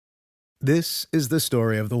This is the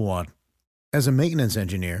story of the one. As a maintenance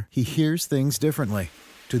engineer, he hears things differently.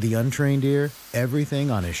 To the untrained ear,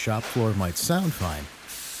 everything on his shop floor might sound fine,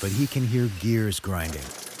 but he can hear gears grinding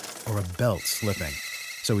or a belt slipping.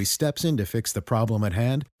 So he steps in to fix the problem at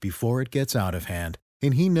hand before it gets out of hand.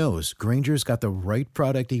 And he knows Grainger's got the right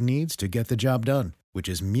product he needs to get the job done, which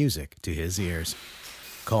is music to his ears.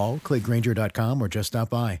 Call, click Grainger.com, or just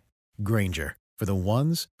stop by. Grainger, for the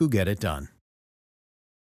ones who get it done.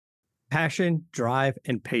 Passion, drive,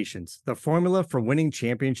 and patience. The formula for winning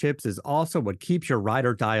championships is also what keeps your ride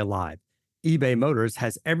or die alive. eBay Motors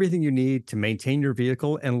has everything you need to maintain your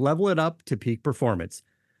vehicle and level it up to peak performance.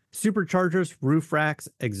 Superchargers, roof racks,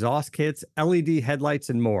 exhaust kits, LED headlights,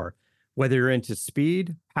 and more. Whether you're into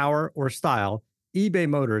speed, power, or style, eBay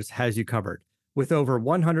Motors has you covered. With over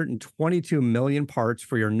 122 million parts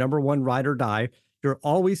for your number one ride or die, you'll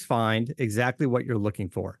always find exactly what you're looking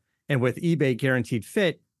for. And with eBay Guaranteed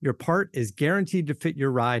Fit, your part is guaranteed to fit your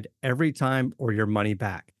ride every time or your money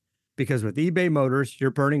back. Because with eBay Motors, you're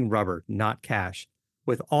burning rubber, not cash.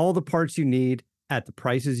 With all the parts you need at the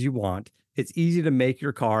prices you want, it's easy to make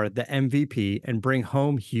your car the MVP and bring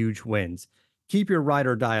home huge wins. Keep your ride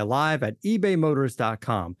or die alive at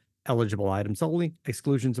ebaymotors.com. Eligible items only.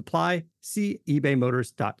 Exclusions apply. See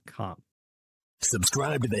ebaymotors.com.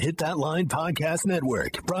 Subscribe to the Hit That Line Podcast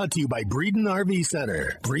Network, brought to you by Breeden RV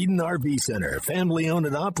Center. Breeden RV Center, family owned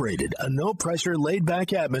and operated, a no-pressure,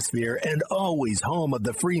 laid-back atmosphere, and always home of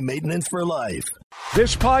the free maintenance for life.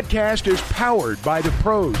 This podcast is powered by the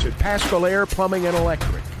pros at Paschal Air Plumbing and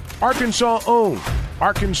Electric. Arkansas owned,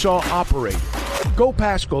 Arkansas operated.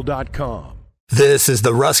 GoPaschal.com. This is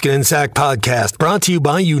the Ruskin and Sack Podcast, brought to you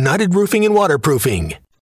by United Roofing and Waterproofing.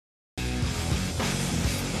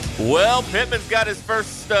 Well, Pittman's got his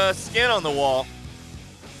first skin on the wall.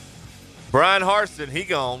 Brian Harsin, he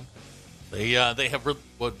gone.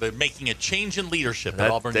 They're making a change in leadership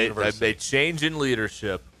at Auburn University. They change in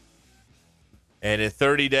leadership. And in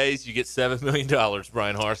 30 days, you get $7 million,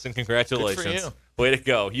 Brian Harsin. Congratulations. Good for you. Way to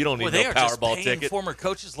go. You don't need no Powerball ticket. Former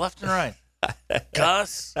coaches left and right.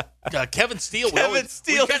 Gus, Kevin Steele.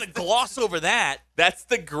 We kind of gloss over that. That's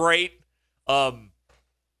the great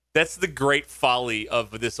folly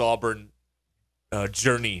of this Auburn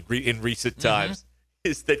journey in recent times,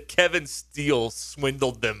 is that Kevin Steele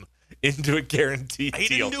swindled them into a guaranteed deal. He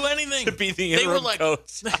didn't do anything to be the interim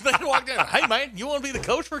coach. They walked in. Hey man, you want to be the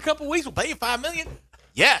coach for a couple weeks? We'll pay you $5 million.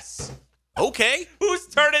 Yes. Okay. Who's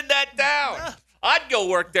turning that down? I'd go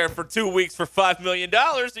work there for 2 weeks for $5 million.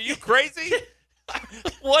 Are you crazy?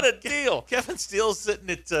 What a deal. Kevin Steele's sitting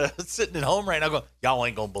at home right now going, y'all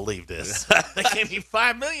ain't going to believe this. They gave me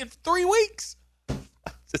 $5 million for 3 weeks.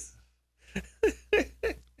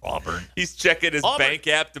 Auburn. He's checking his bank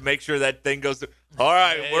app to make sure that thing goes. All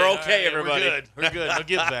right, we're okay, everybody. We're good. No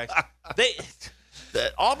give back.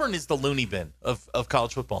 Auburn is the loony bin of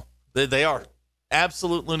college football. They are.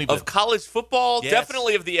 Absolute loony bin. Of college football? Yes.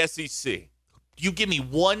 Definitely of the SEC. You give me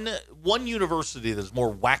one university that's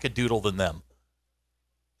more wackadoodle than them.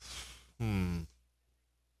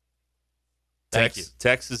 Thank you.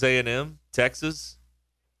 Texas A&M? Texas?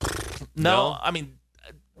 No, I mean,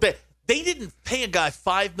 but they didn't pay a guy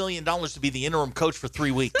 $5 million to be the interim coach for 3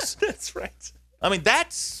 weeks. That's right.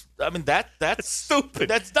 That's stupid.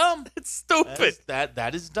 That's dumb. It's stupid.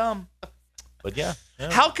 That is dumb. But yeah.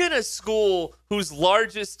 How can a school whose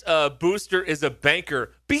largest booster is a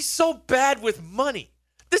banker be so bad with money?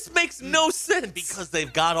 This makes no sense. Because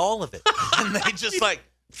they've got all of it. And they just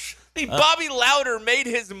Bobby Lauder made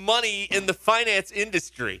his money in the finance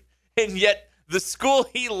industry, and yet the school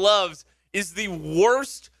he loves is the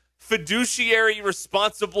worst fiduciary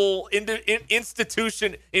responsible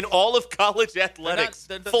institution in all of college athletics.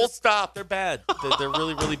 Full stop. They're bad. They're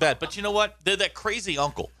really, really bad. But you know what? They're that crazy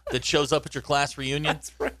uncle that shows up at your class reunion.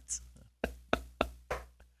 That's right.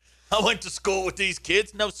 I went to school with these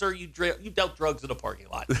kids. No, sir, you dealt drugs in a parking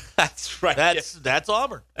lot. That's right. That's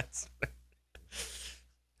Auburn. That's right.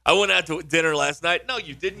 I went out to dinner last night. No,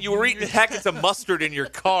 you didn't. You were eating packets of mustard in your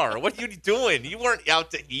car. What are you doing? You weren't out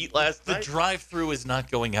to eat last night. The drive-through is not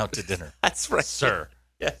going out to dinner. That's right, sir.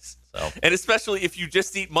 Yes. So. And especially if you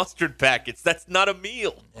just eat mustard packets, that's not a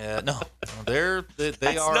meal. Yeah, no, they are.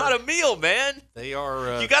 That's not a meal, man. They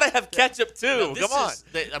are. You got to have ketchup too. Come on.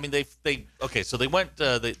 Okay, so they went.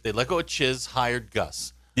 They let go of Chiz, hired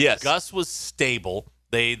Gus. Yes. Gus was stable.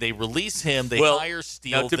 They release him. They hire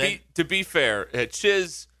Steele. Now, to be fair,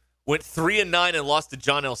 Chiz went 3-9 and lost to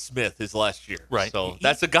John L. Smith his last year. Right. So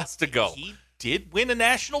that's a Gus to go. He did win a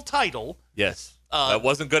national title. Yes. That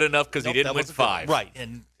wasn't good enough because he didn't win 5. Right.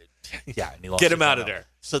 And he lost. Get him out of there.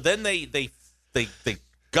 So then they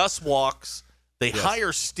Gus walks. They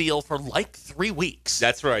hire Steele for like 3 weeks.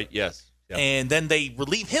 That's right. Yes. Yep. And then they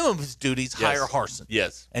relieve him of his duties, hire Harsin.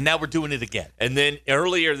 Yes. And now we're doing it again. And then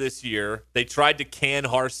earlier this year, they tried to can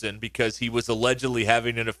Harsin because he was allegedly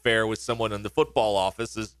having an affair with someone in the football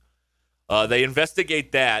offices. They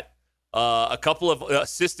investigate that. A couple of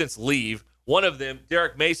assistants leave. One of them,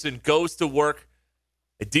 Derek Mason, goes to work,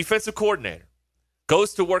 a defensive coordinator,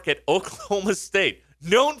 goes to work at Oklahoma State,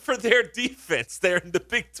 known for their defense there in the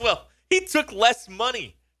Big 12. He took less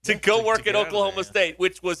money to go work at Oklahoma State,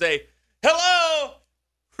 which was a, hello,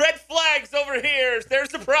 red flags over here. There's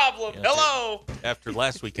the problem. Hello. After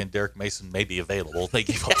last weekend, Derek Mason may be available. They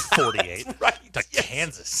gave up 48 to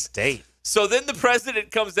Kansas State. So then the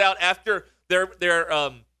president comes out after their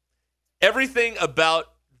everything about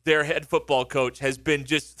their head football coach has been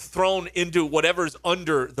just thrown into whatever's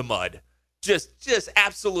under the mud. Just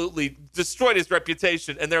absolutely destroyed his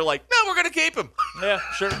reputation. And they're like, no, we're going to keep him. Yeah,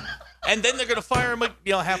 sure. And then they're going to fire him,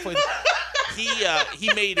 halfway.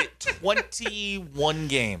 He made it 21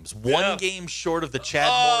 games. One game short of the Chad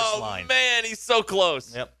Morris line. Oh, man, he's so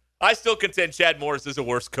close. Yep. I still contend Chad Morris is a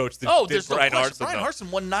worse coach than Brian Harsin. Brian Harsin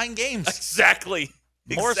won 9 games. Exactly.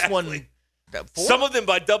 Morris won 4. Some of them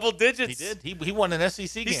by double digits. He did. He won an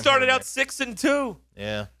SEC game. He started out 6-2.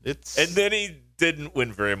 Yeah. And then he didn't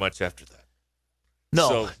win very much after that.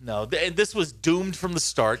 No. This was doomed from the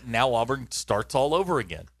start. Now Auburn starts all over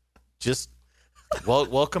again. Just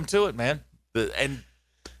welcome to it, man. And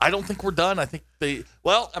I don't think we're done. I think the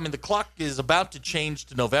clock is about to change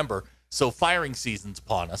to November, so firing season's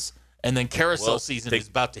upon us, and then carousel season is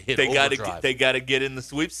about to hit overdrive. They got to get in the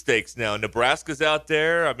sweepstakes now. Nebraska's out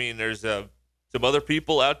there. I mean, there's some other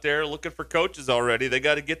people out there looking for coaches already. They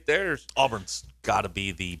got to get theirs. Auburn's got to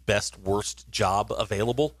be the worst job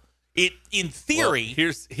available. In theory,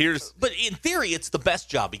 but in theory, it's the best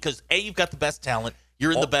job because you've got the best talent.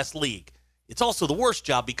 You're in the best league. It's also the worst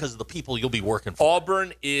job because of the people you'll be working for.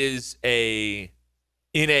 Auburn is in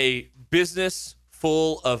a business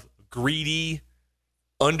full of greedy,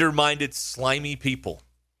 undermined, slimy people.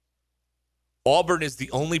 Auburn is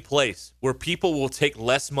the only place where people will take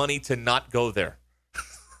less money to not go there.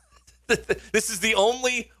 This is the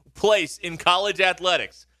only place in college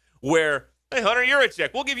athletics where, hey, Hunter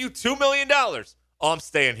Yurachek, we'll give you $2 million. Oh, I'm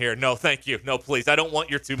staying here. No, thank you. No, please. I don't want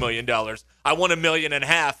your $2 million. I want $1.5 million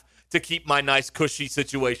to keep my nice, cushy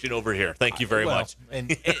situation over here. Thank you very much.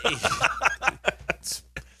 And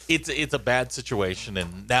it's a bad situation,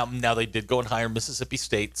 and now they did go and hire Mississippi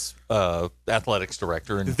State's athletics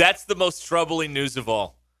director. And that's the most troubling news of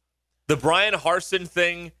all. The Brian Harsin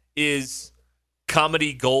thing is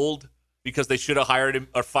comedy gold because they should have hired him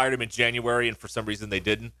or fired him in January, and for some reason they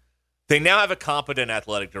didn't. They now have a competent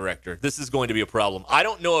athletic director. This is going to be a problem. I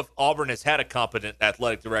don't know if Auburn has had a competent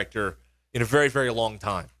athletic director in a very, very long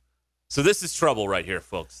time. So this is trouble right here,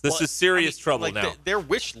 folks. This is serious trouble now. Their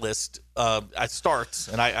wish list starts,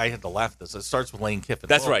 and I had to laugh at this. It starts with Lane Kiffin.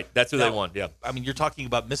 That's right. That's who they want, yeah. I mean, you're talking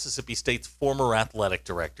about Mississippi State's former athletic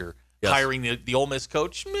director hiring the Ole Miss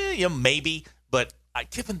coach. Maybe, but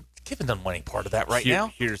Kiffin doesn't want any part of that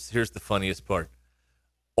now. Here's the funniest part.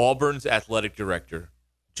 Auburn's athletic director,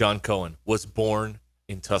 John Cohen, was born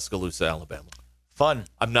in Tuscaloosa, Alabama. Fun.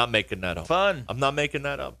 I'm not making that up. Fun. I'm not making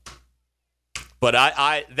that up. But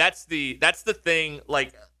I that's the thing.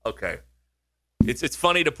 Like, okay, it's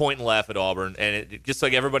funny to point and laugh at Auburn, and it just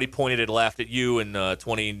like everybody pointed and laughed at you in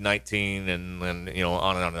 2019, and on and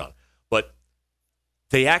on and on. But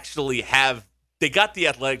they actually got the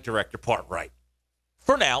athletic director part right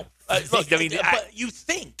for now. Look, but you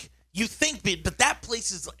think, but that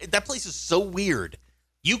place is so weird.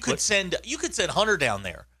 You could send Hunter down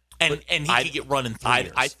there. And he could get run in 3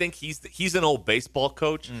 years. I think he's an old baseball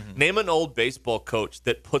coach. Mm-hmm. Name an old baseball coach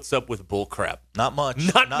that puts up with bull crap. Not much.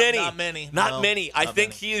 Not many. Not many. I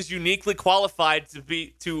think he is uniquely qualified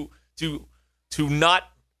to not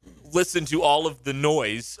listen to all of the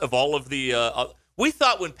noise of all of the. We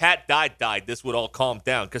thought when Pat Dye died, this would all calm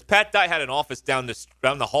down because Pat Dye had an office down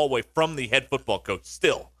the hallway from the head football coach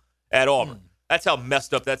still at Auburn. That's how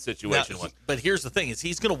messed up that situation was. But here's the thing: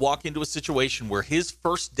 he's going to walk into a situation where his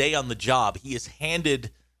first day on the job, he is handed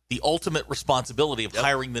the ultimate responsibility of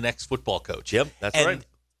hiring the next football coach. Yep, that's right.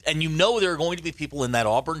 And there are going to be people in that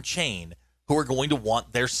Auburn chain who are going to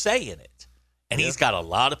want their say in it. And he's got a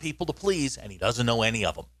lot of people to please, and he doesn't know any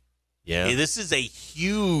of them. Yeah, this is a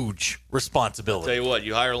huge responsibility. I'll tell you what: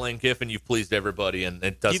 you hire Lane Kiffin, you've pleased everybody, and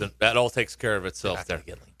it doesn't. That all takes care of itself. You're not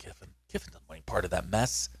going to get Lane Kiffin. Kiffin doesn't want any part of that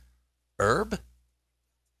mess. Herb?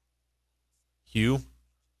 Hugh?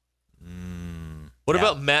 What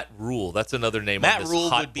about Matt Rule? That's another name on this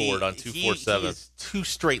hot board on 247. He is too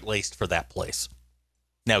straight-laced for that place.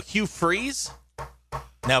 Now, Hugh Freeze,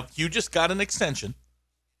 Now, you just got an extension.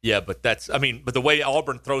 Yeah, but but the way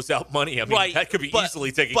Auburn throws out money, that could be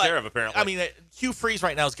easily taken care of, apparently. I mean, Hugh Freeze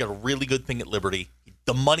right now has got a really good thing at Liberty.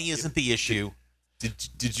 The money isn't the issue.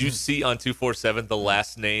 Did you see on 247 the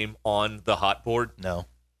last name on the hot board? No.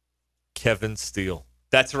 Kevin Steele.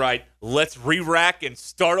 That's right. Let's re-rack and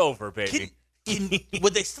start over, baby.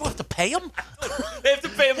 Would they still have to pay him? They have to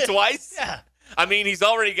pay him twice? Yeah. I mean, he's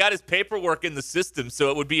already got his paperwork in the system,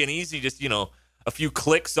 so it would be an easy a few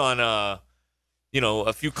clicks on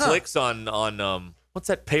clicks on what's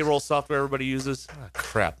that payroll software everybody uses? Oh,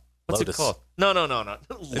 crap. What's Lotus. it called? No.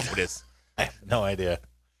 Lotus. I have no idea.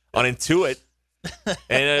 On Intuit.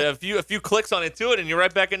 And a few clicks on Intuit, and you're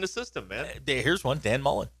right back in the system, man. Here's one, Dan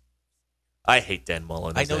Mullen. I hate Dan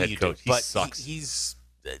Mullen as I know the head you coach. do, He sucks.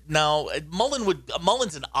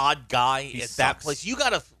 Mullen's an odd guy at that sucks. place.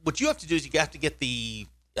 What you have to do is you have to get and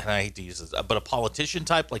I hate to use this, but a politician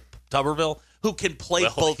type like Tuberville who can play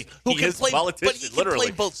both. He is a politician, but he can literally.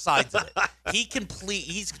 play both sides of it. He can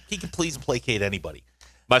please and placate anybody.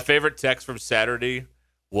 My favorite text from Saturday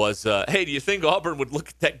was, hey, do you think Auburn would look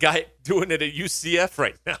at that guy doing it at UCF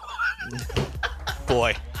right now?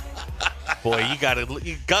 Boy,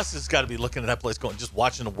 Gus has got to be looking at that place going, just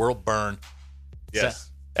watching the world burn. Yes.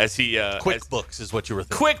 As he QuickBooks is what you were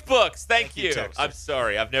thinking. QuickBooks, thank you. Texter. I'm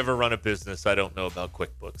sorry. I've never run a business. I don't know about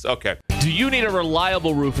QuickBooks. Okay. Do you need a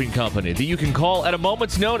reliable roofing company that you can call at a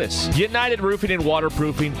moment's notice? United Roofing and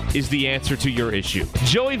Waterproofing is the answer to your issue.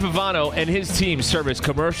 Joey Vivano and his team service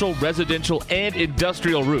commercial, residential, and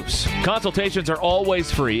industrial roofs. Consultations are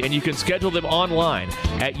always free, and you can schedule them online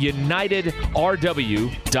at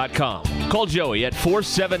unitedrw.com. Call Joey at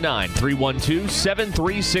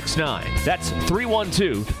 479-312-7369. That's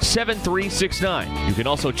 312-7369. You can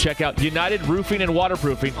also check out United Roofing and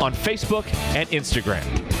Waterproofing on Facebook and Instagram.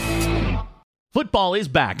 Football is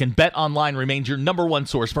back, and BetOnline remains your number one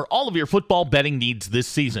source for all of your football betting needs this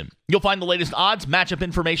season. You'll find the latest odds, matchup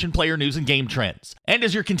information, player news, and game trends. And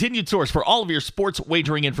as your continued source for all of your sports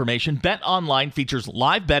wagering information, BetOnline features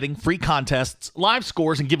live betting, free contests, live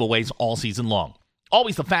scores, and giveaways all season long.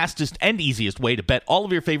 Always the fastest and easiest way to bet all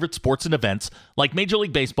of your favorite sports and events like Major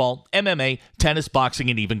League Baseball, MMA, tennis, boxing,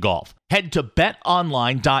 and even golf. Head to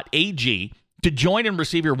betonline.ag to join and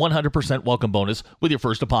receive your 100% welcome bonus with your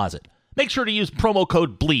first deposit. Make sure to use promo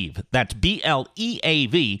code BLEAV, that's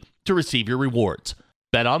BLEAV, to receive your rewards.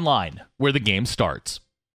 Bet online, where the game starts.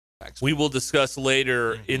 We will discuss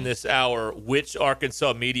later in this hour which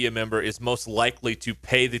Arkansas media member is most likely to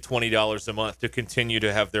pay the $20 a month to continue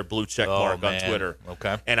to have their blue check mark on Twitter.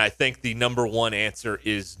 Okay. And I think the number one answer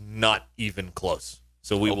is not even close.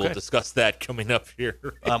 So we will discuss that coming up here.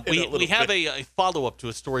 We have a follow-up to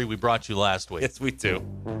a story we brought you last week. Yes, we do.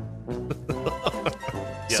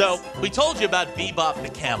 Yes. So we told you about Bebop the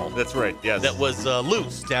camel. That's right, yes. That was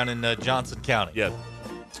loose down in Johnson County. Yeah.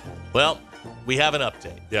 Well, we have an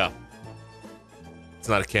update. Yeah. It's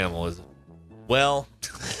not a camel, is it? Well,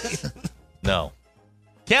 no.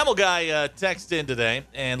 Camel guy texted in today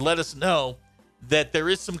and let us know that there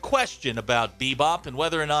is some question about Bebop and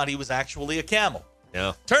whether or not he was actually a camel.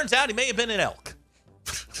 Yeah. Turns out he may have been an elk.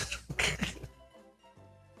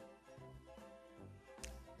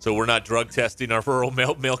 So we're not drug testing our rural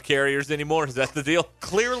mail carriers anymore? Is that the deal?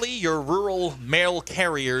 Clearly, your rural mail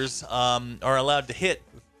carriers are allowed to hit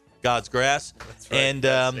God's grass. That's right. And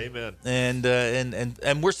yes, amen.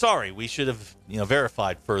 And we're sorry. We should have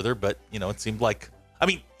verified further, but it seemed like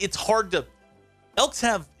it's hard to. Elks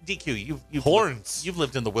have DQ. You've horns. You've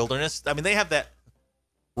lived in the wilderness. I mean, they have that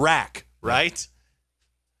rack, right?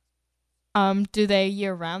 Do they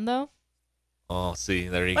year round though? Oh, see,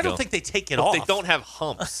 there you go. I don't think they take it but off. They don't have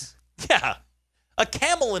humps. Yeah. A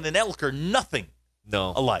camel and an elk are nothing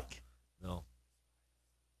alike. No.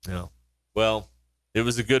 Well, it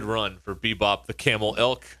was a good run for Bebop the camel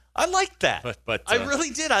elk. I liked that. But I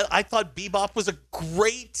really did. I thought Bebop was a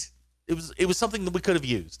great. It was something that we could have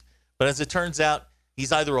used. But as it turns out,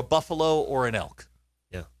 he's either a buffalo or an elk.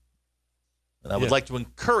 Yeah. And I would like to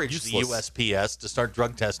encourage the USPS to start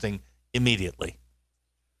drug testing immediately.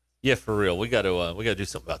 Yeah, for real. We got to do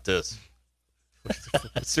something about this.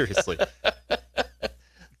 Seriously.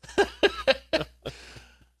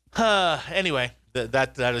 Anyway,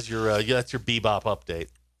 that is your that's your Bebop update.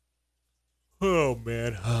 Oh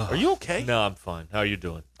man, are you okay? No, I'm fine. How are you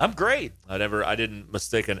doing? I'm great. I didn't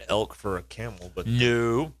mistake an elk for a camel, but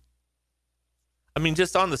no. I mean,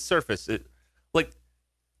 just on the surface,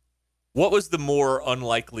 what was the more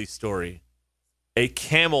unlikely story? A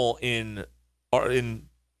camel in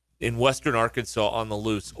Western Arkansas on the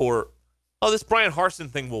loose, or this Brian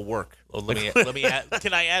Harsin thing will work. Well, let me add.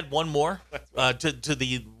 Can I add one more to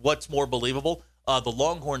the what's more believable? the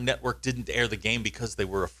Longhorn Network didn't air the game because they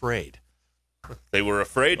were afraid. They were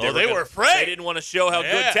afraid. They were afraid. They didn't want to show how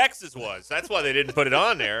good Texas was. That's why they didn't put it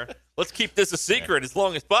on there. Let's keep this a secret as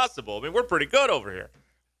long as possible. I mean, we're pretty good over here.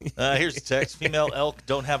 Here's the text. Female elk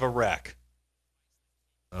don't have a rack.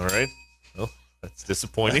 All right. Well, that's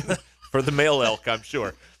disappointing for the male elk, I'm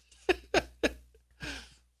sure.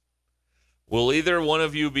 Will either one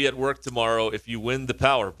of you be at work tomorrow if you win the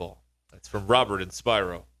Powerball? That's from Robert in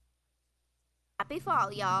Spiro. Happy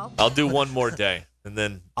fall, y'all. I'll do one more day, and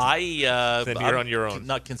then then you're on your own.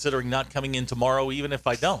 Not considering not coming in tomorrow, even if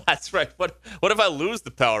I don't. That's right. What if I lose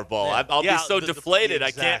the Powerball? Yeah. I'll be so deflated.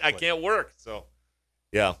 Exactly. I can't work. So,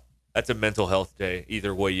 yeah, that's a mental health day.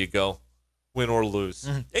 Either way you go, win or lose.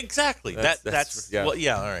 Mm-hmm. Exactly. That's yeah. Well,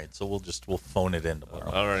 yeah. All right. So we'll phone it in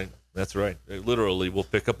tomorrow. All right. That's right. Literally, we'll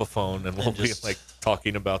pick up a phone and we'll be like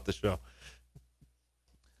talking about the show.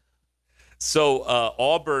 So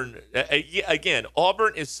Auburn, again,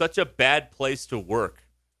 Auburn is such a bad place to work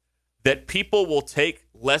that people will take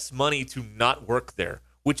less money to not work there,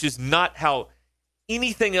 which is not how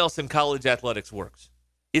anything else in college athletics works.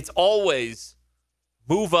 It's always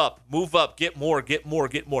move up, get more.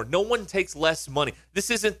 No one takes less money. This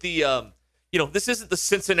isn't the this isn't the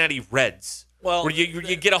Cincinnati Reds. Well, where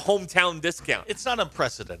you get a hometown discount. It's not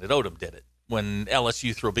unprecedented. Odom did it when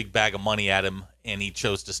LSU threw a big bag of money at him, and he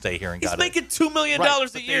chose to stay here and got it. He's making $2 million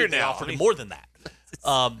a year they now. Offered him more than that.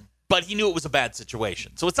 But he knew it was a bad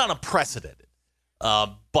situation, so it's not unprecedented.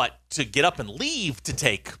 But to get up and leave to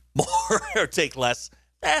take more or take less,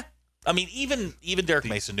 I mean, even Derek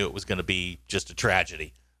Mason knew it was going to be just a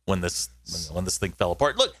tragedy when this thing fell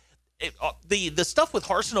apart. Look. The stuff with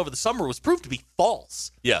Harsin over the summer was proved to be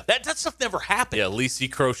false. Yeah. That stuff never happened. Yeah,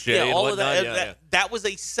 Lisi Crochet and all whatnot. of that, that was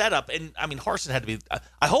a setup. And, I mean, Harsin had to be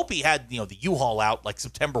 – I hope he had, the U-Haul out like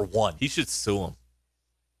September 1. He should sue him.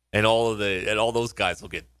 And all those guys will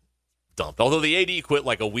get dumped. Although the AD quit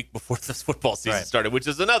like a week before this football season started, which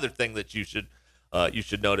is another thing that you should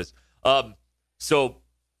notice. So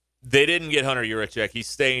they didn't get Hunter Yurachek. He's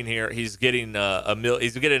staying here. He's getting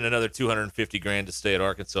he's getting another $250,000 to stay at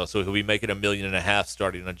Arkansas. So he'll be making $1.5 million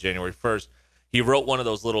starting on January 1st. He wrote one of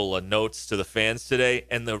those little notes to the fans today,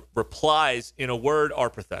 and the replies, in a word,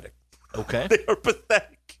 are pathetic. Okay, they are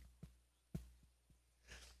pathetic.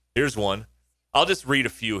 Here's one. I'll just read a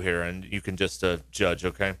few here, and you can just judge.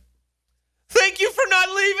 Okay. Thank you for not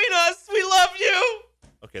leaving us. We love you.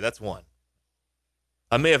 Okay, that's one.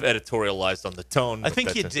 I may have editorialized on the tone. I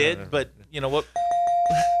think you did, but you know what?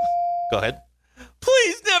 Go ahead.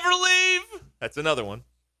 Please never leave. That's another one.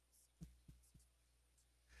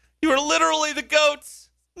 You are literally the GOATs.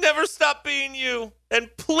 Never stop being you. And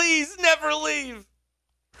please never leave.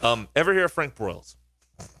 Ever hear of Frank Broyles?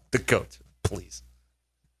 The GOAT. Please.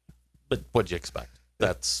 But what'd you expect?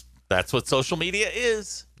 That's what social media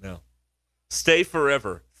is. No. Stay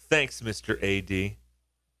forever. Thanks, Mr. AD.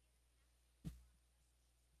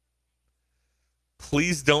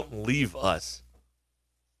 Please don't leave us.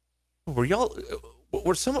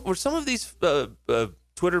 Were some of these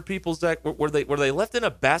Twitter people, Zach, were they left in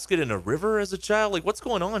a basket in a river as a child? Like, what's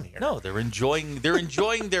going on here? No, they're enjoying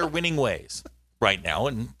their winning ways right now,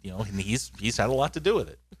 and he's had a lot to do with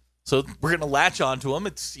it. So we're going to latch onto him.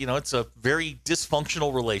 It's a very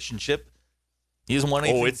dysfunctional relationship. He doesn't want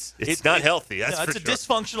anything. It's not healthy. That's for it's sure. a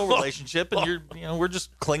dysfunctional relationship, and we're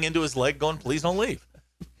just clinging to his leg, going, "Please don't leave."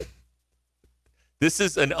 This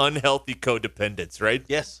is an unhealthy codependence, right?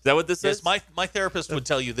 Yes. Is that what this is? My therapist would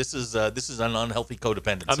tell you this is an unhealthy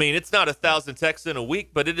codependence. I mean, it's not 1,000 texts in a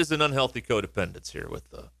week, but it is an unhealthy codependence here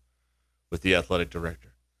with the athletic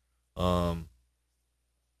director.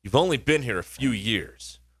 You've only been here a few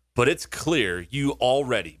years, but it's clear you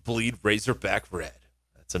already bleed Razorback red.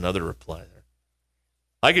 That's another reply there.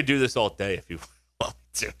 I could do this all day if you want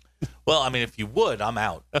me to. Well, I mean, if you would, I'm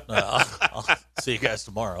out. I'll see you guys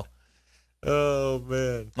tomorrow. Oh,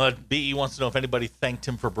 man. BE wants to know if anybody thanked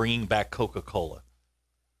him for bringing back Coca-Cola.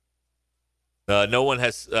 No one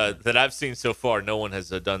has, that I've seen so far, no one has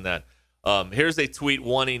done that. Here's a tweet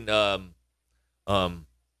wanting him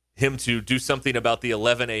to do something about the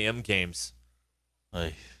 11 a.m. games.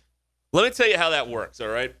 Aye. Let me tell you how that works, all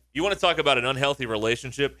right? You want to talk about an unhealthy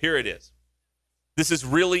relationship? Here it is. This is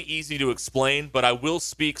really easy to explain, but I will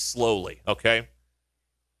speak slowly, okay?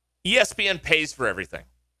 ESPN pays for everything.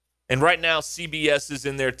 And right now, CBS is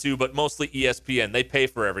in there too, but mostly ESPN. They pay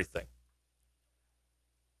for everything.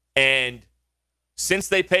 And since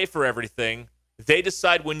they pay for everything, they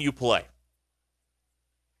decide when you play.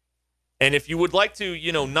 And if you would like to,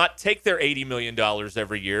 not take their $80 million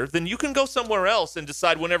every year, then you can go somewhere else and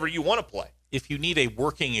decide whenever you want to play. if you need a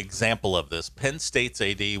working example of this, Penn State's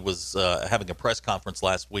AD was having a press conference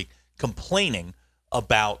last week complaining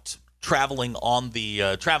about traveling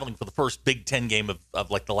for the first Big Ten game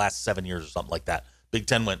of like the last 7 years or something like that. Big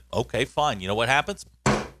Ten went, okay, fine. You know what happens?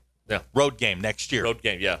 Yeah. Road game next year. Road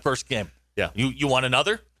game, yeah. First game. Yeah. You want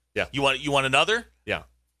another? Yeah. You want another? Yeah.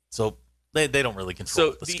 So they don't really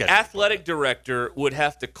control the schedule. So the athletic director would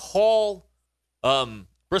have to call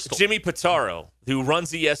Bristol. Jimmy Pitaro, who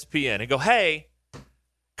runs ESPN, and go, hey,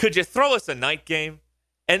 could you throw us a night game?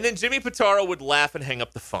 And then Jimmy Pitaro would laugh and hang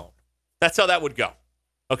up the phone. That's how that would go.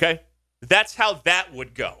 Okay? That's how that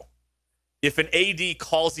would go if an AD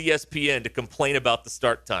calls ESPN to complain about the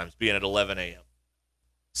start times being at 11 a.m.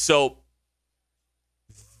 So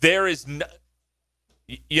there is no,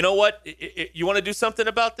 you know what? You want to do something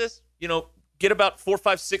about this? Get about 4,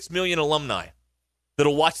 5, 6 million alumni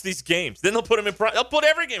that'll watch these games. Then they'll put them in prime. They'll put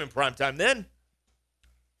every game in prime time then.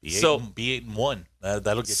 Be 8-1.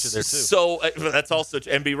 That'll get you there too. So that's also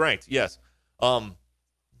and be ranked. Yes.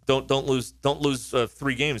 Don't lose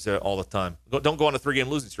 3 games all the time. Don't go on a 3-game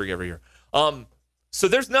losing streak every year. So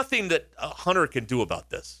there's nothing that Hunter can do about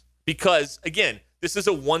this because again, this is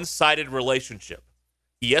a one-sided relationship.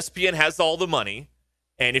 ESPN has all the money,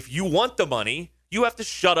 and if you want the money, you have to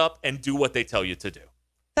shut up and do what they tell you to do.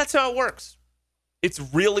 That's how it works. It's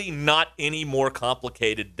really not any more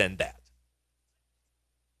complicated than that.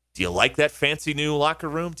 Do you like that fancy new locker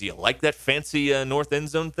room? Do you like that fancy north end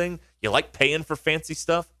zone thing? You like paying for fancy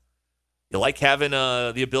stuff? You like having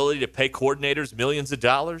the ability to pay coordinators millions of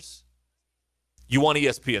dollars? You want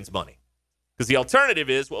ESPN's money. Because the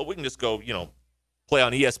alternative is, well, we can just go, play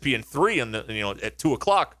on ESPN 3 at 2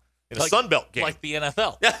 o'clock in a Sun Belt game. Like the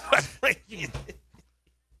NFL.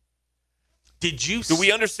 Do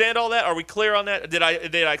we understand all that? Are we clear on that? Did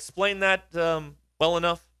I explain that well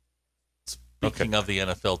enough? Speaking of the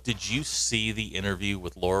NFL, did you see the interview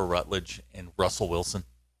with Laura Rutledge and Russell Wilson?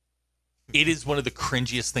 It is one of the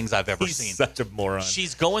cringiest things I've ever seen. He's such a moron.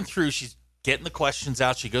 She's going through, she's getting the questions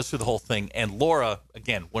out. She goes through the whole thing. And Laura,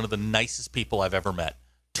 again, one of the nicest people I've ever met,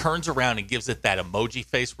 turns around and gives it that emoji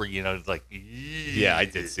face where, it's like, yeah, I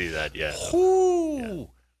did see that, yeah. Yeah.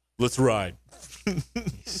 Let's ride. He's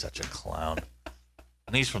such a clown.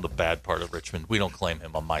 And he's from the bad part of Richmond. We don't claim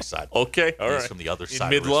him on my side. Okay, all right. He's from the other side.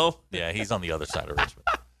 Mid-low? Yeah, he's on the other side of Richmond.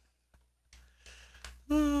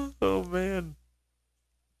 Oh, man.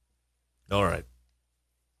 All right.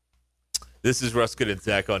 This is Ruskin and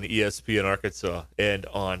Zach on ESPN Arkansas and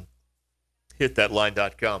on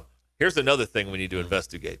hitthatline.com. Here's another thing we need to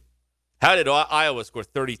investigate. How did Iowa score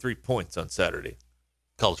 33 points on Saturday?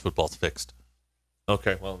 College football's fixed.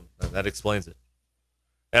 Okay, well, that explains it.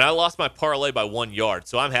 And I lost my parlay by 1 yard,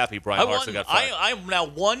 so I'm happy Brian Hartson got 5. I'm now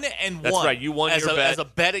 1-1. That's right. You won your bet. As a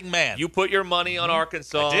betting man. You put your money on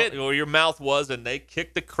Arkansas. I did. Where your mouth was, and they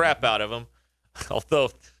kicked the crap out of him.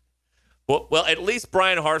 Although, well, at least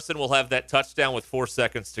Brian Hartson will have that touchdown with 4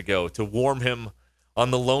 seconds to go to warm him on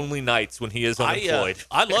the lonely nights when he is unemployed.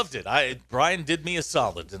 I loved it. Brian did me a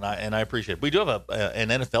solid, and I appreciate it. We do have an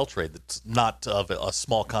NFL trade that's not of a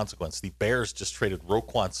small consequence. The Bears just traded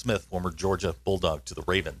Roquan Smith, former Georgia Bulldog, to the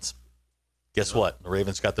Ravens. Guess what? The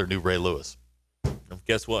Ravens got their new Ray Lewis.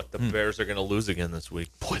 Guess what? The Bears are going to lose again this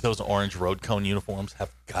week. Boy, those orange road cone uniforms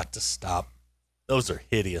have got to stop. Those are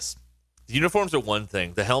hideous. The uniforms are one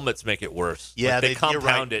thing. The helmets make it worse. Yeah, they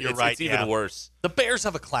compound it. It's even worse. The Bears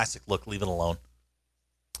have a classic look. Leave it alone.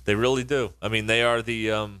 They really do. I mean, they are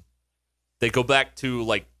the they go back to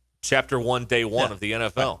like chapter 1, day 1 of the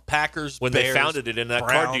NFL. Right. Packers, when Bears, they founded it in that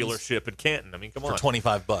Browns, car dealership in Canton. I mean, come on. For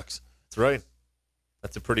 $25. That's right.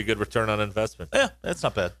 That's a pretty good return on investment. Yeah, that's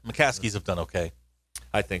not bad. McCaskies have done okay.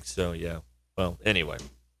 I think so, yeah. Well, anyway.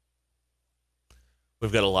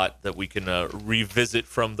 We've got a lot that we can revisit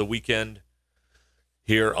from the weekend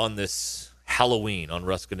here on this Halloween on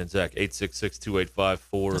Ruskin and Zach,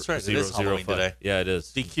 866-285-4005. That's right. It is Halloween today. Yeah, it is.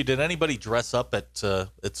 DQ, did anybody dress up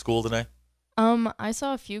at school today? I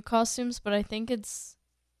saw a few costumes, but I think it's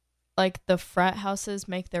like the frat houses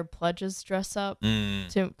make their pledges dress up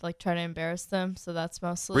to like try to embarrass them. So that's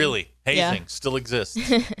mostly really hazing still exists.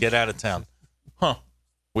 Get out of town. Huh.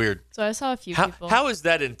 Weird. So I saw a few people. How is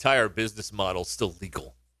that entire business model still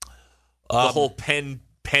legal? The whole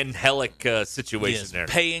Penn-Helic situation there.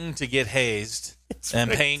 Paying to get hazed and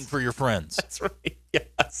paying for your friends. That's right.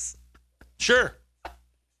 Yes. Sure.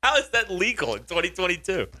 How is that legal in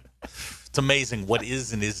 2022? It's amazing what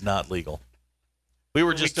is and is not legal. We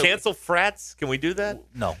were just cancel frats? Can we do that?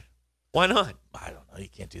 No. Why not? I don't know. You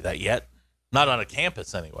can't do that yet. Not on a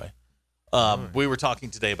campus anyway. We were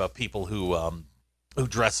talking today about people who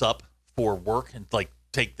dress up for work and like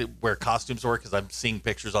where costumes were, because I'm seeing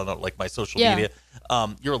pictures on like my social Yeah. media.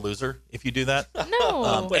 You're a loser if you do that.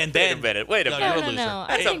 No. Wait a minute. No, You're you're a a loser. No.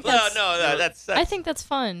 I I think that's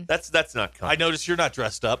fun. That's not common. I noticed you're not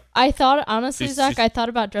dressed up. I thought, honestly, She's- Zach, she's- I thought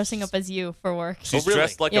about dressing up as you for work. She's really?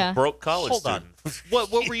 dressed like Yeah. a broke college Hold on.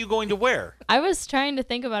 student. What were you going to wear? I was trying to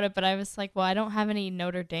think about it, but I was like, well, I don't have any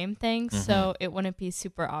Notre Dame things, Mm-hmm. so it wouldn't be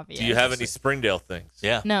super obvious. Do you have any Springdale things?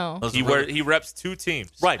 Yeah. No. Those He are really- he reps 2 teams.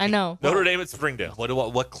 Right. I know. Notre Dame and Springdale.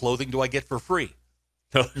 What clothing do I get for free?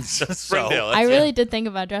 Springdale. I really did think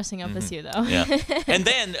about dressing up as you, though. Yeah. And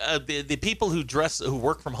then the people who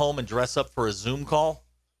work from home and dress up for a Zoom call,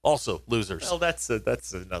 also losers. Well, that's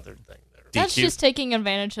another thing there. That's DQ. just taking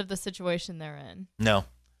advantage of the situation they're in. No.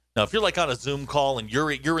 If you're like on a Zoom call and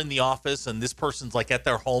you're in the office and this person's like at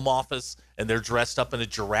their home office and they're dressed up in a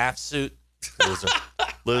giraffe suit,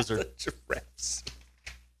 loser. Giraffes.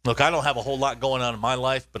 Look, I don't have a whole lot going on in my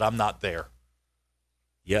life, but I'm not there.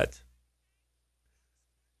 Yet.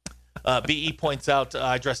 BE points out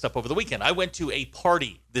I dressed up over the weekend. I went to a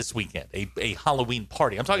party this weekend, a Halloween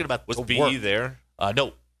party. I'm talking about Was the BE work. there?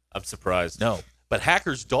 No, I'm surprised. no. But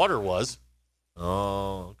Hacker's daughter was.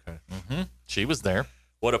 Oh, okay. Mm-hmm. She was there.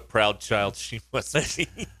 What a proud child she must be.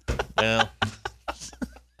 Yeah.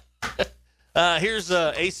 Here's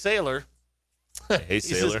Ace Sailor. Hey, He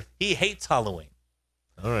says Sailor. he hates Halloween.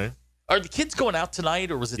 All right. Are the kids going out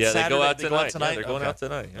tonight, or was it Yeah, Saturday? they go out They tonight. tonight? Yeah, they're going Okay. out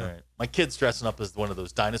tonight. Yeah. All right. My kid's dressing up as one of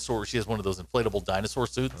those dinosaurs. She has one of those inflatable dinosaur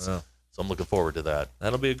suits. Wow. So I'm looking forward to that.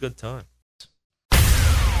 That'll be a good time.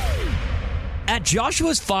 At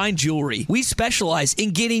Joshua's Fine Jewelry, we specialize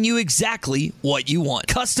in getting you exactly what you want.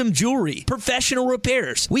 Custom jewelry, professional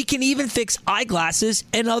repairs. We can even fix eyeglasses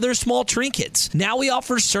and other small trinkets. Now we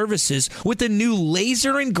offer services with a new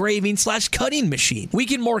laser engraving/cutting machine. We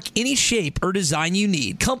can mark any shape or design you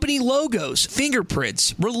need. Company logos,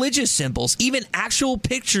 fingerprints, religious symbols, even actual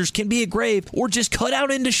pictures can be engraved or just cut out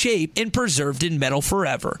into shape and preserved in metal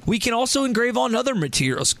forever. We can also engrave on other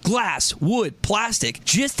materials, glass, wood, plastic.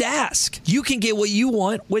 Just ask. You can get what you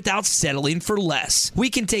want without settling for less.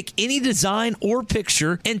 We can take any design or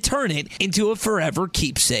picture and turn it into a forever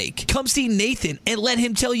keepsake. Come see Nathan and let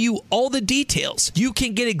him tell you all the details. You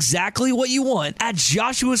can get exactly what you want at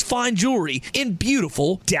Joshua's Fine Jewelry in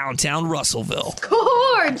beautiful downtown Russellville.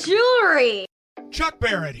 Core jewelry. Chuck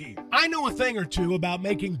Barrett here. I know a thing or two about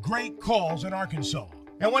making great calls in Arkansas.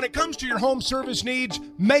 And when it comes to your home service needs,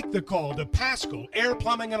 make the call to Paschal Air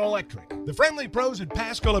Plumbing and Electric. The friendly pros at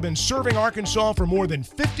Paschal have been serving Arkansas for more than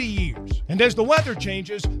 50 years. And as the weather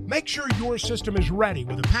changes, make sure your system is ready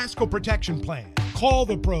with a Paschal protection plan. Call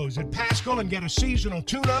the pros at Paschal and get a seasonal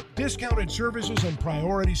tune-up, discounted services, and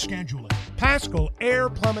priority scheduling. Paschal Air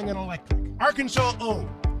Plumbing and Electric. Arkansas owned.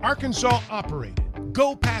 Arkansas operated.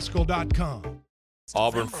 GoPaschal.com.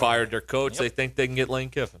 Auburn fired their coach. They think they can get Lane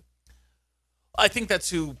Kiffin. I think that's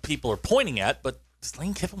who people are pointing at, but does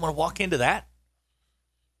Lane Kiffin want to walk into that?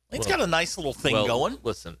 Lane's got a nice little thing going.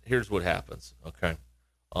 Listen, here's what happens, okay?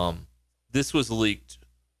 This was leaked,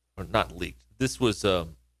 or not leaked. This was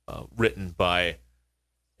written by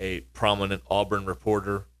a prominent Auburn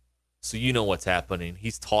reporter, so you know what's happening.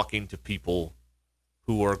 He's talking to people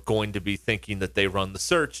who are going to be thinking that they run the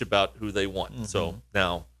search about who they want. Mm-hmm. So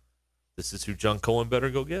now, this is who John Cohen better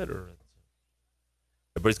go get, or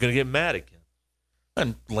everybody's going to get mad again.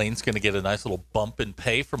 And Lane's going to get a nice little bump in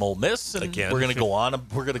pay from Ole Miss, and Again. we're going to go on.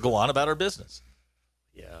 We're going to go on about our business.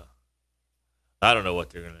 Yeah. I don't know what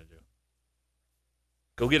they're going to do.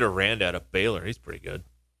 Go get Aranda out of Baylor. He's pretty good.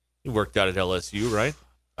 He worked out at LSU, right?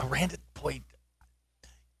 Aranda, boy,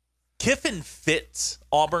 Kiffin fits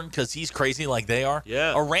Auburn because he's crazy like they are.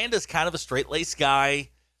 Yeah. Aranda's kind of a straight-laced guy.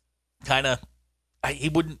 Kind of, he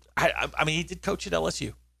wouldn't. I mean, he did coach at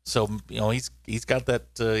LSU, so he's got that.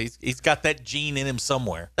 He's got that gene in him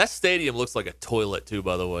somewhere. That stadium looks like a toilet, too,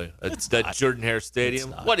 by the way. It's that not. Jordan-Hare Stadium.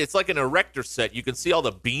 It's not. What? It's like an erector set. You can see all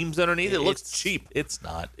the beams underneath. It looks cheap. It's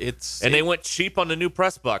not. And they went cheap on the new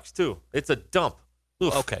press box, too. It's a dump.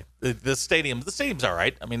 Oof. Okay. The stadium's all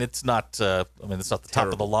right. I mean, it's not. It's not the top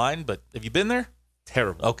of the line. But have you been there?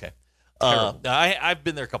 Terrible. Okay. I've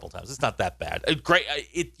been there a couple times. It's not that bad. Great.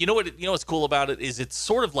 You know what's cool about it is it's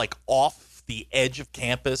sort of like off the edge of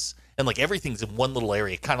campus, and like everything's in one little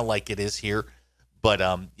area, kind of like it is here. But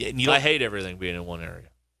I hate everything being in one area.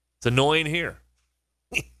 It's annoying here.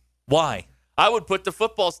 Why? I would put the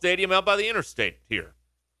football stadium out by the interstate here,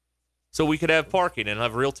 so we could have parking and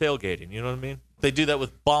have real tailgating. You know what I mean? They do that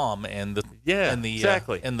with Baum and the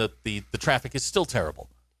exactly. And the traffic is still terrible.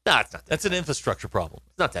 No, it's not. That's an infrastructure problem.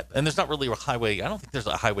 It's not that bad. And there's not really a highway. I don't think there's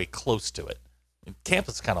a highway close to it. I mean,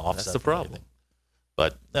 campus is kind of offset. That's the from problem. everything.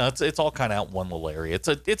 But no, it's all kind of out in one little area. It's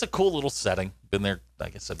a cool little setting. Been there I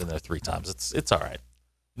guess I've been there 3 times. It's all right.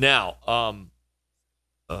 Now,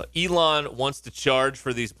 Elon wants to charge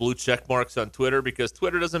for these blue check marks on Twitter because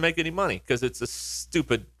Twitter doesn't make any money because it's a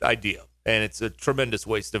stupid idea and it's a tremendous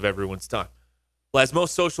waste of everyone's time, as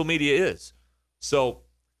most social media is. So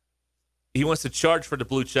he wants to charge for the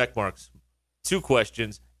blue check marks. 2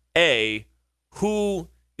 questions. A, who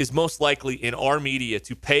is most likely in our media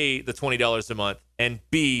to pay the $20 a month? And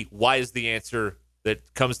B, why is the answer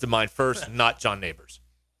that comes to mind first not John Neighbors?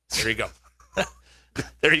 There you go.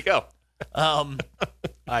 There you go.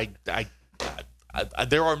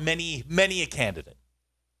 There are many a candidate.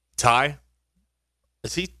 Ty?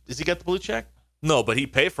 Is he got the blue check? No, but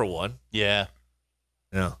he'd pay for one. Yeah.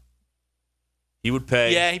 He would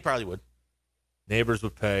pay. Yeah, he probably would. Neighbors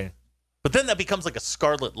would pay. But then that becomes like a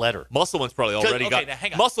scarlet letter. Musselman's probably already got.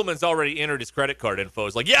 Musselman's already entered his credit card info.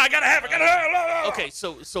 It's like, yeah, I gotta have it. Okay,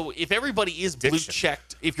 so if everybody is blue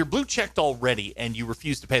checked, if you're blue checked already and you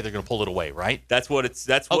refuse to pay, they're going to pull it away, right? That's what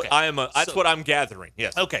what I'm gathering.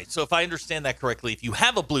 Yes. Okay, so if I understand that correctly, if you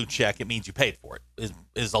have a blue check, it means you paid for it.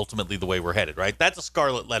 Is ultimately the way we're headed, right? That's a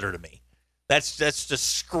scarlet letter to me. That's just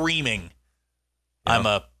screaming. Yeah. I'm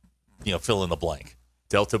a, fill in the blank.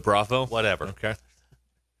 Delta Bravo. Whatever. Okay.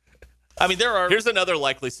 I mean, Here's another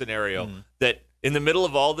likely scenario that in the middle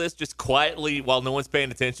of all this, just quietly, while no one's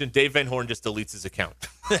paying attention, Dave Van Horn just deletes his account.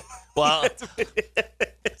 Well,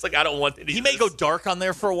 it's like, I don't want any. He may go dark on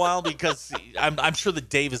there for a while because I'm sure that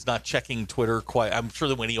Dave is not checking Twitter quite. I'm sure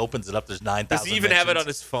that when he opens it up, there's 9,000. Does he even have it on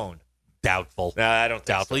his phone? Doubtful. Nah, I don't.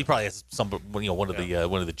 Doubtful. So. He probably has one of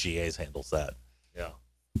the GAs handles that. Yeah.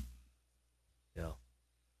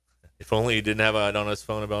 If only he didn't have it on his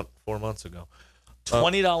phone about 4 months ago.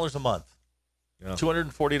 $20 a month. Yeah.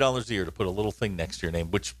 $240 a year to put a little thing next to your name,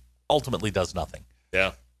 which ultimately does nothing.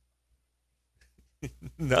 Yeah.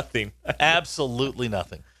 Nothing. Absolutely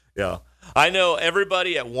nothing. Yeah. I know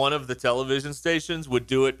everybody at one of the television stations would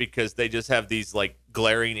do it because they just have these like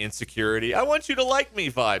glaring insecurity. I want you to like me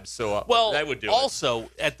vibes. So I would do it. Also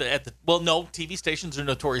at the no, TV stations are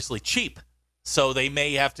notoriously cheap. So they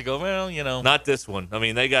may have to go, Not this one. I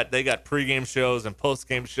mean, they got pregame shows and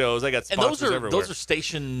postgame shows. They got sponsors everywhere. Those are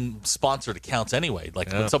station-sponsored accounts anyway.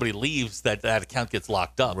 Like when somebody leaves, that account gets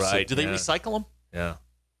locked up. Right. So do they recycle them? Yeah.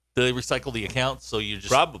 Do they recycle the account? So you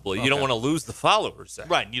just probably. Okay. You don't want to lose the followers.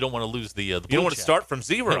 Right. And you don't want to lose the blue check. You don't want to start from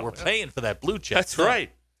zero. Hey, we're paying for that blue check. That's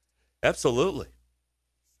right. Absolutely.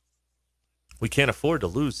 We can't afford to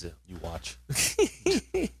lose it. You watch.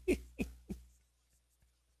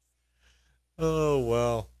 Oh,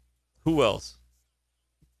 well. Who else?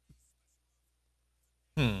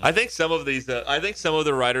 I think some of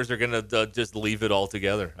the writers are going to just leave it all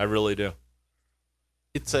together. I really do.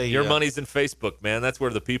 Your money's in Facebook, man. That's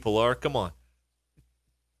where the people are. Come on.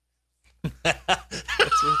 That's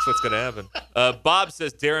what's going to happen. Bob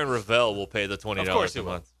says Darren Ravel will pay the $20 a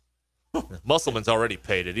month. Musselman's already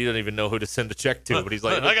paid it. He doesn't even know who to send the check to, but he's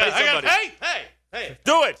like, I got hey,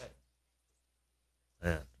 do it.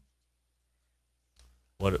 Man.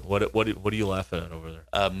 What are you laughing at over there?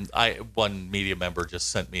 One media member just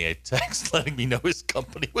sent me a text letting me know his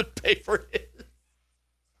company would pay for it.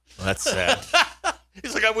 Well, that's sad.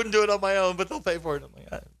 He's like, I wouldn't do it on my own, but they'll pay for it. I'm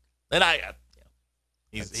like,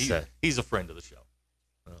 he's a friend of the show.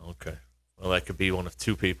 Oh, okay. Well, that could be one of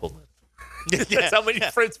 2 people. That's how many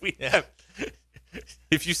friends we have.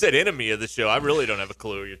 If you said enemy of the show, I really don't have a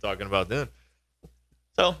clue what you're talking about then.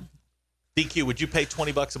 So, DQ, would you pay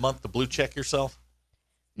 $20 a month to blue check yourself?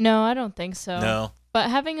 No, I don't think so. No. But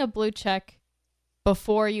having a blue check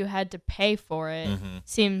before you had to pay for it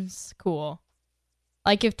seems cool.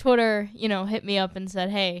 Like if Twitter, hit me up and said,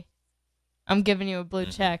 hey, I'm giving you a blue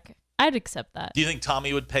check, I'd accept that. Do you think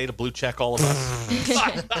Tommy would pay to blue check all of us?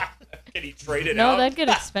 Can he trade it No, out? that'd get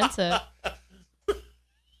expensive.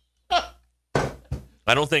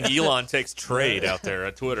 I don't think Elon takes trade out there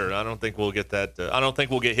at Twitter. I don't think we'll get that. I don't think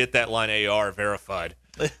we'll get hit that line AR verified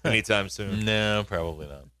anytime soon. No, probably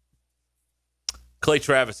not. Clay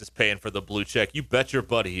Travis is paying for the blue check. You bet your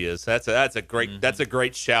butt he is. That's a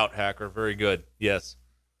great shout, Hacker. Very good. Yes.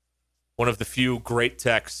 One of the few great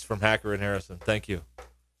texts from Hacker and Harrison. Thank you.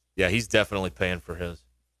 Yeah, he's definitely paying for his.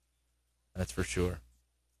 That's for sure.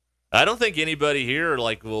 I don't think anybody here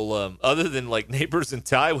will other than Neighbors and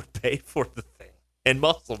Ty would pay for the thing. And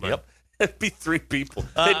Musselman. Yep. It'd be 3 people.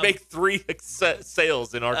 They'd make 3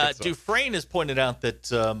 sales in Arkansas. Dufresne has pointed out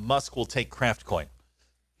that Musk will take Kraft coin.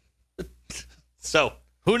 So,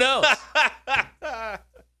 who knows?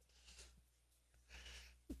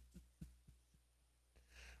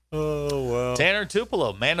 Oh, well. Tanner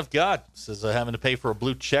Tupelo, man of God, says having to pay for a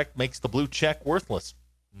blue check makes the blue check worthless.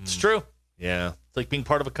 It's true. Yeah. It's like being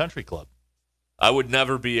part of a country club. I would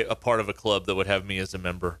never be a part of a club that would have me as a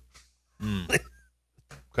member.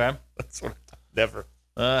 Okay. That's what never.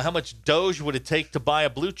 How much Doge would it take to buy a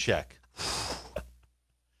blue check?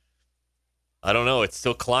 I don't know. It's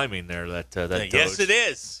still climbing there. That Doge. Yes, it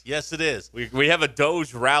is. Yes, it is. We have a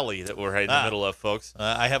Doge rally that we're right in the middle of, folks.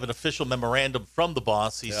 I have an official memorandum from the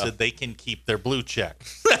boss. He said they can keep their blue check.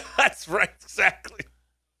 That's right. Exactly.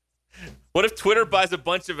 What if Twitter buys a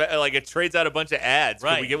bunch of it trades out a bunch of ads?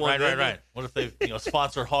 Right. Can we get one? Right. What if they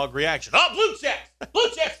sponsor Hog Reaction? Oh, blue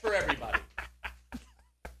checks for everybody.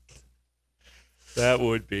 That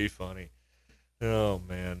would be funny. Oh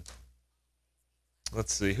man.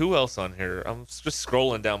 Let's see. Who else on here? I'm just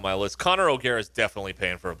scrolling down my list. Connor O'Gara is definitely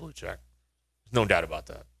paying for a blue check. No doubt about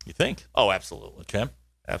that. You think? Oh, absolutely. Okay.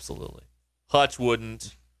 Absolutely. Hutch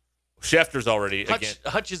wouldn't. Schefter's already again.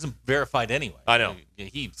 Hutch isn't verified anyway. I know.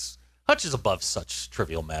 Hutch is above such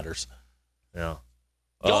trivial matters. Yeah.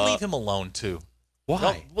 Don't leave him alone, too. Why?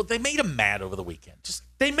 No, well, they made him mad over the weekend.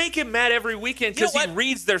 They make him mad every weekend because he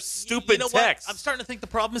reads their stupid texts. I'm starting to think the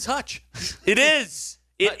problem is Hutch. It is.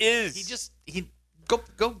 It is. He go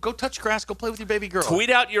touch grass. Go play with your baby girl. Tweet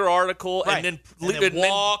out your article right. and then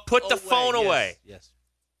put the phone away. Yes.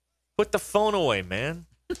 Put the phone away, man.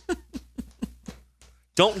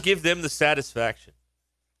 Don't give them the satisfaction.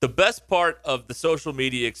 The best part of the social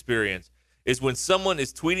media experience is when someone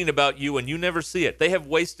is tweeting about you and you never see it. They have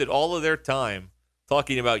wasted all of their time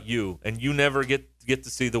talking about you, and you never get to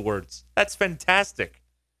see the words. That's fantastic.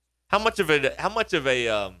 How much of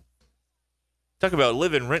a talk about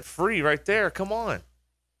living rent free right there. Come on,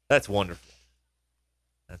 that's wonderful.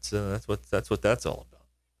 That's what that's all about.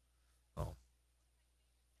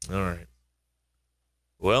 Oh, all right.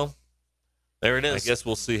 Well, there it is. I guess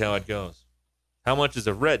we'll see how it goes. How much is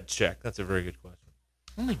a red check? That's a very good question.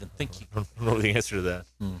 I don't even think you I don't know the answer to that.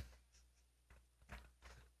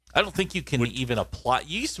 I don't think you can even apply.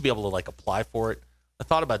 You used to be able to apply for it. I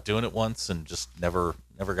thought about doing it once and just never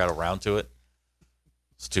got around to it.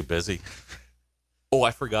 It's too busy. Oh,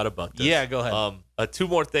 I forgot about this. Yeah, go ahead. Two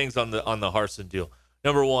more things on the Harsin deal.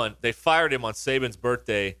 Number one, they fired him on Saban's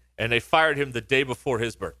birthday, and they fired him the day before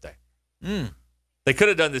his birthday. They could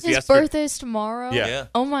have done this yesterday. His birthday's tomorrow? Yeah.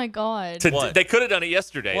 Oh, my God. They could have done it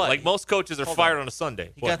yesterday. What? Like most coaches are fired on a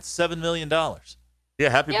Sunday. He got $7 million. Yeah,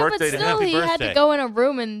 happy birthday but to still, him. he had to go in a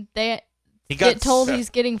room and He get told he's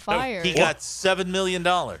getting fired. He got $7 million.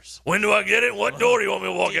 When do I get it? What door do you want me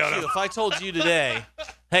to walk out of? If I told you today,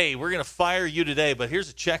 hey, we're going to fire you today, but here's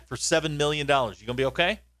a check for $7 million. You going to be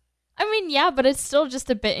okay? I mean, yeah, but it's still just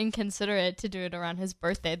a bit inconsiderate to do it around his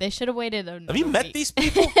birthday. They should have waited a Have you met these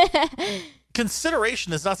people?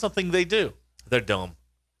 Consideration is not something they do. They're dumb.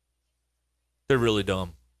 They're really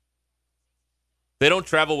dumb. They don't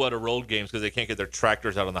travel well to road games because they can't get their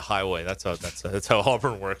tractors out on the highway. That's how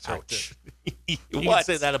Auburn works. Ouch. You can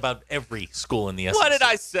say that about every school in the SEC. What did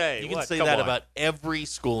I say? You can say that about every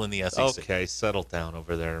school in the SEC. Okay, settle down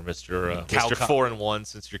over there, Mr. 4-1,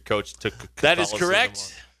 since your coach took That is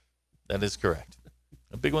correct. That is correct.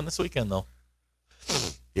 A big one this weekend, though.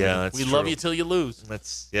 Yeah, that's we true. love you till you lose.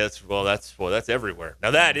 That's everywhere.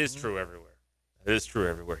 Now that is true everywhere. It is true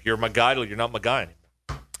everywhere. You're my guy till you're not my guy anymore.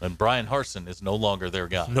 And Brian Harsin is no longer their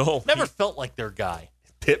guy. No, never felt like their guy.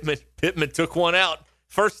 Pittman took one out.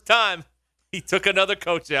 First time he took another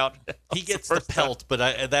coach out. He gets the pelt, but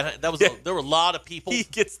there were a lot of people. He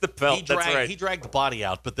gets the pelt. That's right. He dragged the body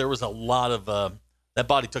out, but there was a lot of that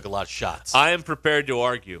body took a lot of shots. I am prepared to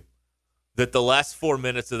argue that the last 4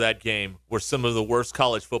 minutes of that game were some of the worst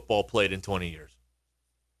college football played in 20 years.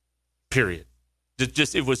 Period.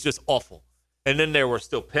 It was just awful. And then there were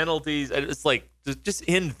still penalties. It's like, just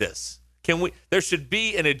end this. There should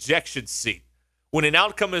be an ejection seat when an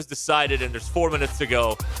outcome is decided and there's 4 minutes to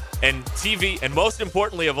go, and TV, and most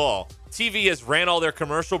importantly of all, TV has ran all their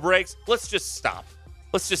commercial breaks. Let's just stop.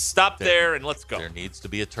 Let's just stop there and let's go. There needs to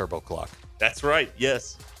be a turbo clock. That's right.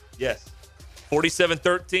 Yes.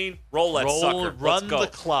 47-13. Roll that sucker. Run the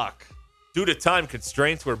clock. Due to time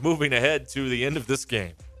constraints, we're moving ahead to the end of this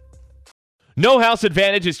game. No House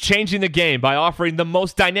Advantage is changing the game by offering the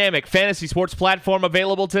most dynamic fantasy sports platform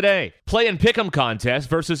available today. Play in pick'em contests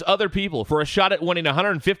versus other people for a shot at winning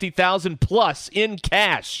 $150,000 plus in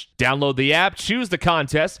cash. Download the app, choose the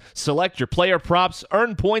contest, select your player props,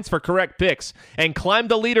 earn points for correct picks, and climb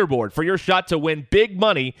the leaderboard for your shot to win big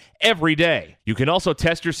money every day. You can also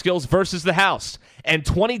test your skills versus the house and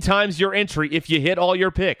 20 times your entry if you hit all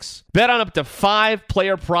your picks. Bet on up to 5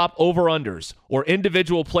 player prop over-unders or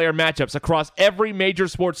individual player matchups across every major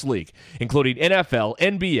sports league, including NFL,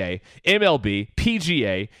 NBA, MLB,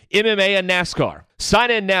 PGA, MMA, and NASCAR.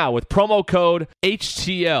 Sign in now with promo code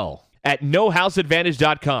HTL at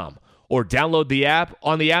nohouseadvantage.com or download the app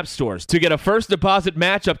on the app stores to get a first deposit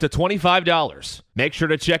match up to $25. Make sure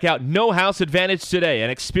to check out No House Advantage today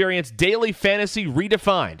and experience daily fantasy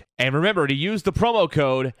redefined. And remember to use the promo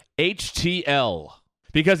code HTL.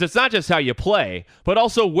 Because it's not just how you play, but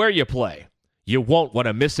also where you play. You won't want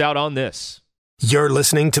to miss out on this. You're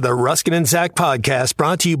listening to the Ruskin and Zach podcast,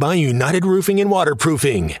 brought to you by United Roofing and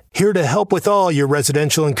Waterproofing. Here to help with all your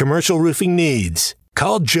residential and commercial roofing needs.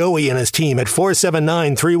 Call Joey and his team at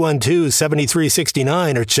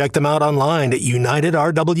 479-312-7369 or check them out online at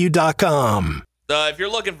unitedrw.com. If you're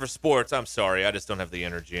looking for sports, I'm sorry. I just don't have the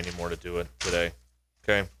energy anymore to do it today.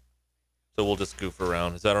 Okay? So we'll just goof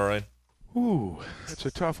around. Is that all right? Ooh, that's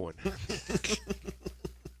a tough one.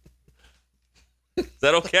 Is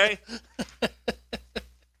that okay?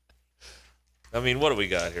 I mean, what do we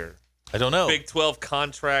got here? I don't know. Big 12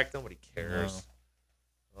 contract. Nobody cares.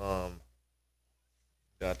 No.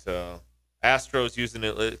 Got Astros using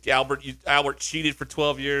it. Albert cheated for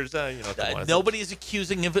 12 years. Nobody is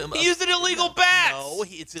accusing him. He used an illegal bat. No,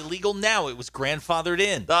 it's illegal now. It was grandfathered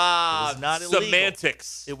in. It was not illegal.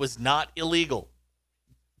 Semantics. It was not illegal.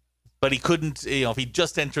 But he couldn't, if he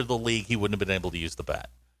just entered the league, he wouldn't have been able to use the bat.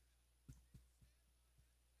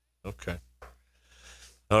 Okay.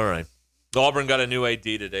 All right. Auburn got a new AD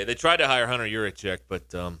today. They tried to hire Hunter Yurachek,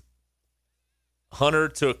 but Hunter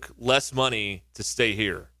took less money to stay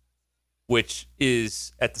here, which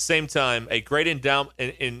is at the same time a great endowment.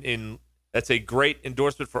 That's a great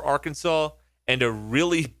endorsement for Arkansas and a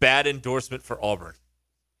really bad endorsement for Auburn.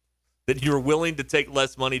 That you're willing to take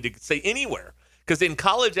less money to stay anywhere. Because in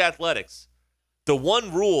college athletics, the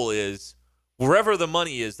one rule is wherever the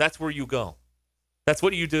money is, that's where you go. That's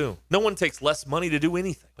what you do. No one takes less money to do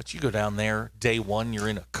anything. But you go down there, day one, you're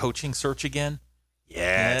in a coaching search again.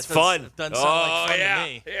 Yeah, it's fun. It doesn't sound like fun to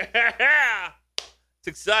me. Yeah. It's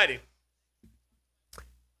exciting.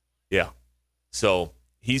 Yeah. So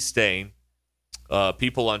he's staying.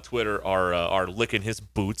 People on Twitter are licking his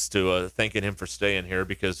boots to thanking him for staying here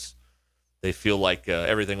because they feel like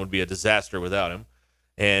everything would be a disaster without him.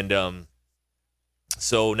 And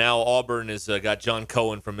so now Auburn has got John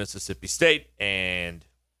Cohen from Mississippi State, and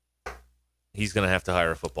he's going to have to hire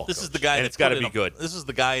a football coach. This is the guy, and it's got to be good. This is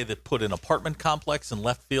the guy that put an apartment complex in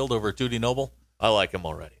left field over at Dudy Noble. I like him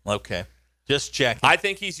already. Okay, just checking. I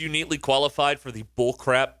think he's uniquely qualified for the bull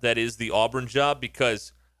crap that is the Auburn job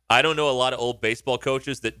because I don't know a lot of old baseball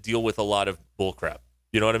coaches that deal with a lot of bull crap.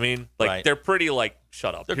 You know what I mean? Like They're pretty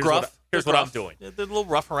shut up. They're gruff. Here's what I'm doing. They're a little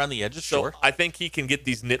rough around the edges, sure. I think he can get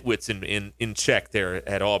these nitwits in check there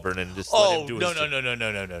at Auburn and just let him do his job.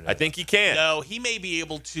 No. I think he can. No, he may be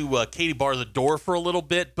able to Katie bar the door for a little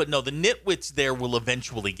bit, but no, the nitwits there will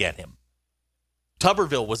eventually get him.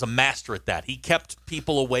 Tuberville was a master at that. He kept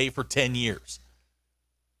people away for 10 years.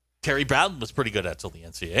 Terry Bowden was pretty good at it till the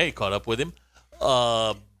NCAA caught up with him.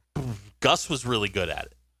 Gus was really good at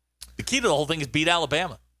it. The key to the whole thing is beat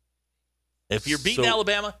Alabama. If you're beating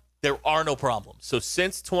Alabama, there are no problems. So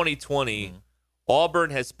since 2020,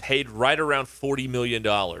 Auburn has paid right around $40 million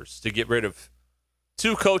to get rid of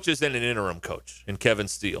two coaches and an interim coach in Kevin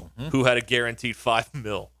Steele, who had a guaranteed $5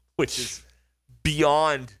 million, which is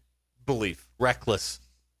beyond belief. Reckless.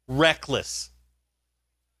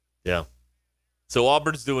 Yeah. So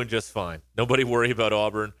Auburn's doing just fine. Nobody worry about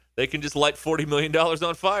Auburn. They can just light $40 million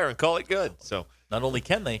on fire and call it good. So not only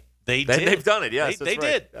can they did. They've done it, yes. They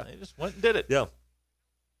did. Yeah. They just went and did it. Yeah.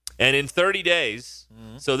 And in 30 days,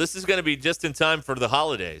 so this is going to be just in time for the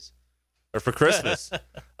holidays or for Christmas,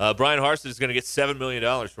 Brian Harsin is going to get $7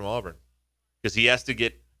 million from Auburn because he has to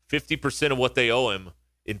get 50% of what they owe him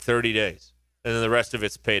in 30 days. And then the rest of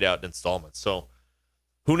it's paid out in installments. So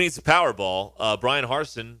who needs a Powerball? Brian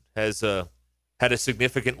Harsin has had a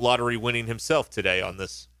significant lottery winning himself today on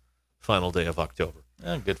this final day of October.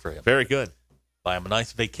 Good for him. Very good. Buy him a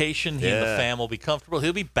nice vacation. He and the fam will be comfortable.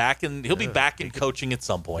 He'll be back in coaching at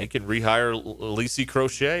some point. He can rehire Lisi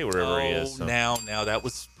Crochet wherever he is. So. Now that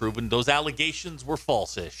was proven. Those allegations were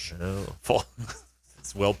false-ish.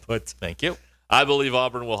 It's well put. Thank you. I believe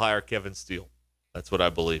Auburn will hire Kevin Steele. That's what I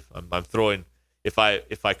believe. I'm throwing. If I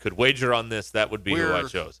could wager on this, that would be who I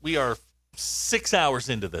chose. We are 6 hours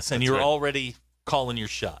into this, and you're already calling your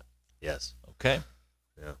shot. Yes. Okay.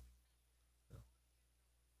 Yeah.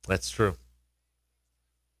 That's true.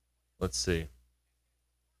 Let's see.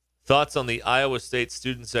 Thoughts on the Iowa State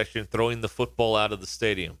student section throwing the football out of the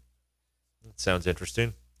stadium? That sounds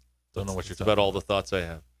interesting. Don't know what you're talking about. All the thoughts I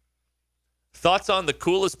have. Thoughts on the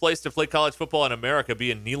coolest place to play college football in America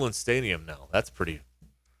being Neyland Stadium now? That's pretty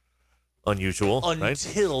unusual,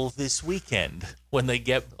 until this weekend when they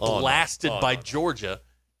get blasted by Georgia,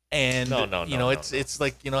 and it's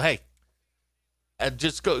like hey,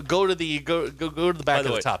 Just go to the back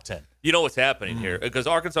of the top 10. You know what's happening here? Because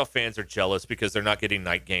Arkansas fans are jealous because they're not getting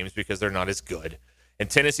night games because they're not as good. And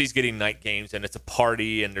Tennessee's getting night games, and it's a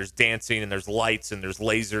party, and there's dancing, and there's lights, and there's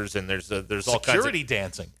lasers, and there's all kinds of security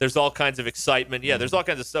dancing. There's all kinds of excitement. Yeah, there's all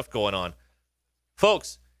kinds of stuff going on.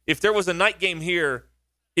 Folks, if there was a night game here,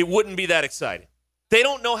 it wouldn't be that exciting. They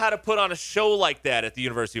don't know how to put on a show like that at the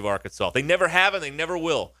University of Arkansas. They never have, and they never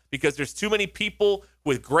will, because there's too many people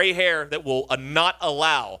with gray hair that will not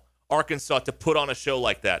allow Arkansas to put on a show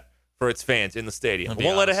like that for its fans in the stadium.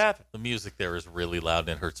 Won't let it happen. The music there is really loud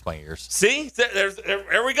and it hurts my ears. See?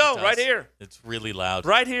 There we go, right here. It's really loud.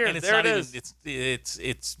 Right here. And it's there it is.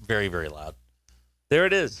 It's very, very loud. There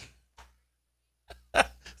it is.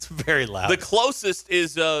 It's very loud. The closest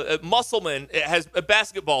is Musselman. It has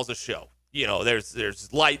basketball's a show. You know,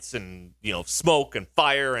 there's lights and, smoke and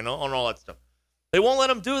fire and all that stuff. They won't let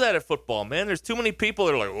them do that at football, man. There's too many people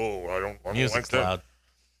that are like, oh, I don't Music's like that. loud.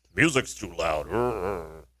 Music's too loud.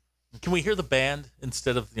 Can we hear the band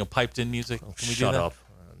instead of piped in music? Can we Shut do that? up.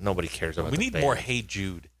 Nobody cares about We the need band. more Hey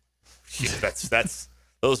Jude. Yeah, that's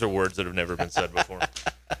those are words that have never been said before.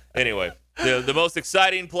 Anyway, the most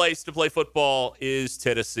exciting place to play football is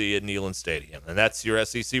Tennessee at Neyland Stadium. And that's your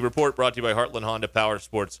SEC report brought to you by Heartland Honda Power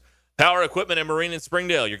Sports. Power Equipment and Marine in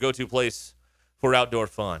Springdale, your go-to place for outdoor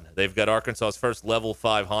fun. They've got Arkansas's first Level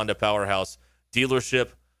 5 Honda Powerhouse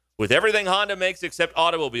dealership with everything Honda makes except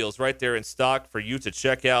automobiles right there in stock for you to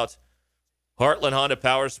check out. Heartland Honda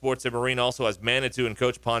Power Sports and Marine also has Manitou and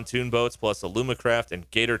Coach pontoon boats, plus Alumacraft and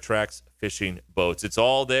Gator Tracks fishing boats. It's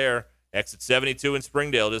all there. Exit 72 in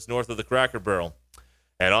Springdale, just north of the Cracker Barrel.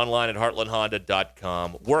 And online at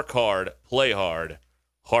heartlandhonda.com. Work hard, play hard.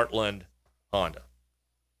 Heartland Honda.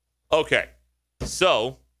 Okay,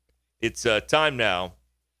 so it's time now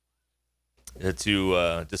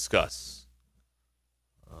to discuss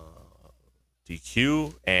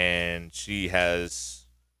DQ, and she has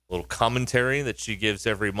a little commentary that she gives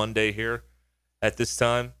every Monday here at this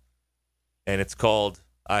time, and it's called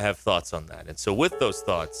I Have Thoughts on That. And so with those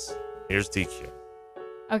thoughts, here's DQ.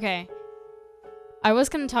 Okay. I was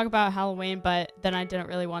going to talk about Halloween, but then I didn't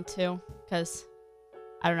really want to because,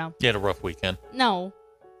 I don't know. You had a rough weekend. No.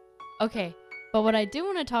 Okay. But what I do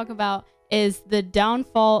want to talk about is the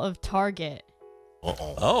downfall of Target.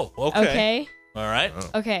 Uh-oh. Oh, okay. Okay? All right.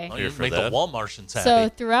 Okay. Oh, you make the Walmartians happy. So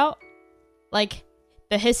throughout,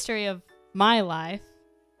 the history of my life,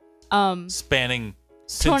 spanning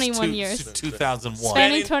since 21 years. 2001.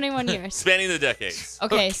 Spanning 21 years. Spanning the decades.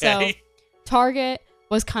 Okay, so Target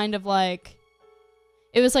was kind of like,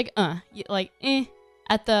 it was at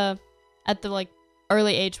the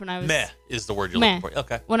early age when I was meh is the word you're looking for.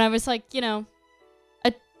 Okay. When I was a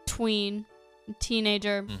tween,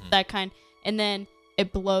 teenager, that kind, and then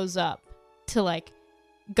it blows up to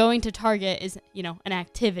going to Target is an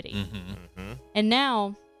activity, and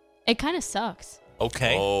now it kind of sucks.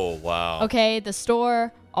 Okay. Oh wow. Okay, the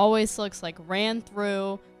store always looks ran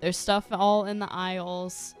through. There's stuff all in the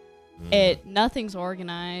aisles. Nothing's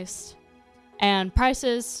organized, and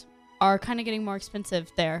prices are kind of getting more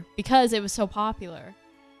expensive there because it was so popular.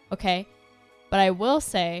 Okay, but I will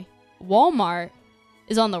say Walmart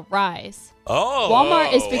is on the rise. Oh,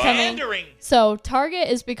 Walmart is becoming pandering. So Target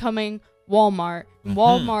is becoming Walmart.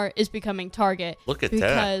 Walmart is becoming Target. Look at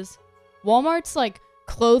because Walmart's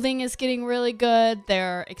clothing is getting really good.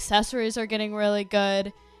 Their accessories are getting really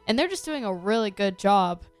good, and they're just doing a really good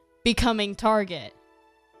job becoming Target.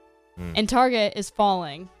 And Target is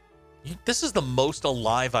falling. This is the most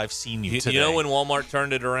alive I've seen you today. You know when Walmart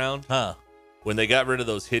turned it around? Huh? When they got rid of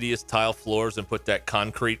those hideous tile floors and put that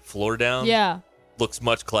concrete floor down? Yeah. Looks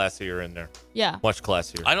much classier in there. Yeah. Much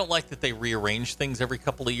classier. I don't like that they rearrange things every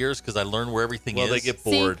couple of years because I learn where everything is. Well, they get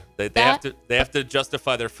bored. See, They have to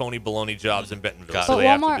justify their phony baloney jobs in Bentonville. But So they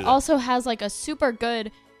have to Walmart do that. also has a super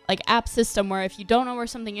good app system where if you don't know where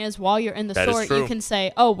something is while you're in the That is store, true. you can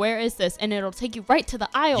say, "Oh, where is this?" and it'll take you right to the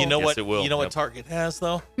aisle. You know Yes, what? it will. You know what Yep. Target has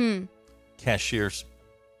though? Cashiers.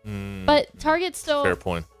 But Target still. Fair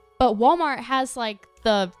point. But Walmart has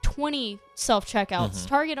the 20 self-checkouts.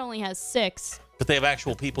 Target only has 6. But they have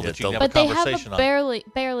actual people that you can have But a they have conversation on. barely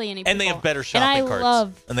any people. And they have better shopping and I carts.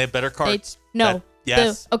 love And they have better carts. No.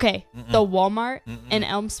 Yes. The Walmart in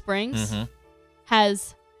Elm Springs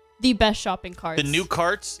has the best shopping carts. The new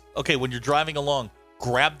carts, okay, when you're driving along,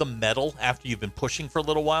 grab the metal after you've been pushing for a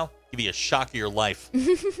little while. Give you a shock of your life.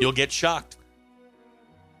 You'll get shocked.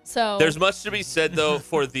 So There's much to be said though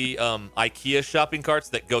for the IKEA shopping carts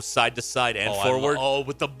that go side to side and forward.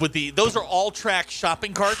 with the those are all track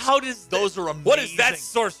shopping carts. How does those are amazing? What is that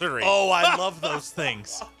sorcery? Oh, I love those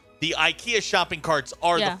things. The IKEA shopping carts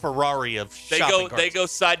are the Ferrari of shopping carts. They go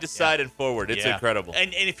side to side and forward. It's incredible.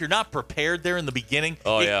 And if you're not prepared there in the beginning,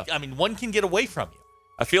 I mean, one can get away from you.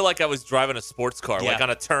 I feel like I was driving a sports car. Like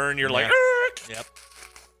on a turn, you're like, Ark! Yep.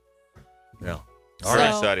 Yeah. So Very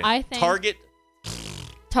exciting. I think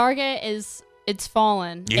Target it's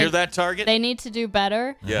fallen. You hear that, Target? They need to do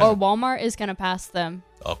better, Yeah. or Walmart is going to pass them.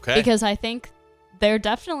 Okay. Because I think they're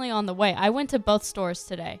definitely on the way. I went to both stores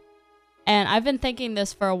today, and I've been thinking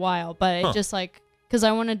this for a while, but it just because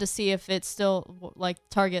I wanted to see if it's still,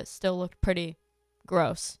 Target still looked pretty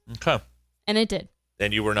gross. Okay. And it did.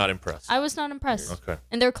 And you were not impressed. I was not impressed. Okay.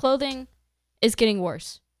 And their clothing is getting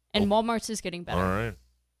worse, and Walmart's is getting better. All right.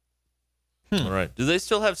 All right. Do they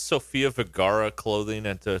still have Sofia Vergara clothing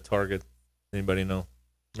at Target? Anybody know?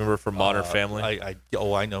 Remember from Modern Family?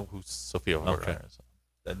 I know who Sofia Vergara is.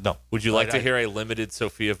 No. Would you like to hear a limited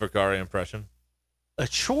Sofia Vergara impression?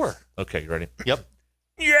 Sure. Okay, you ready? Yep.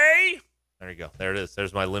 Yay! There you go. There it is.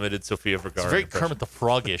 There's my limited Sofia Vergara It's very impression. Kermit the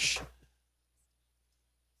Frog-ish.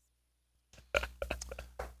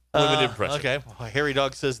 Limited impression. Okay. Harry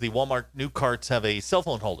Dog says the Walmart new carts have a cell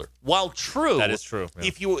phone holder. While true, that is true. Yeah.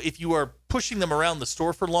 If you are pushing them around the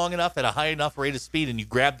store for long enough at a high enough rate of speed, and you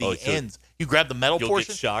grab the ends, you grab the metal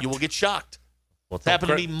portion, you will get shocked. Well, it's happened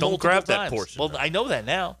to me multiple don't grab times. that portion. Well, though. I know that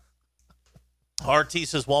now. RT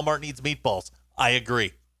says Walmart needs meatballs. I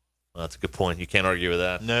agree. Well, that's a good point. You can't argue with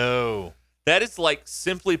that. No. That is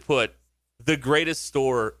simply put, the greatest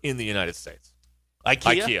store in the United States.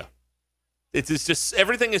 IKEA. It's just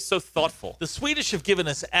everything is so thoughtful. The Swedish have given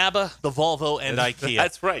us ABBA, the Volvo, and IKEA.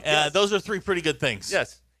 That's right. Yes. Those are three pretty good things.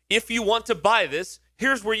 Yes. If you want to buy this,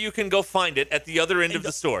 here's where you can go find it at the other end of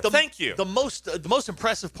the store. Thank you. The most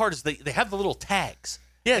impressive part is they have the little tags.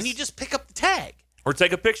 Yes. And you just pick up the tag. Or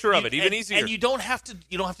take a picture of it, even easier. And you don't have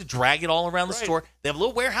to drag it all around the store. They have a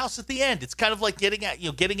little warehouse at the end. It's kind of like getting out of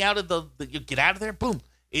you get out of there, boom.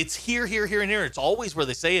 It's here, and here. It's always where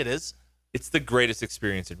they say it is. It's the greatest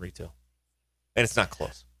experience in retail. And it's not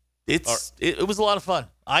close. It was a lot of fun.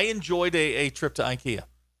 I enjoyed a trip to IKEA.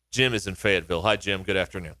 Jim is in Fayetteville. Hi, Jim. Good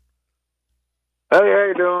afternoon. Hey, how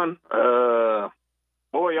you doing?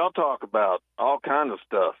 Boy, y'all talk about all kinds of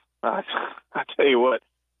stuff. I tell you what,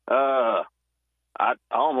 I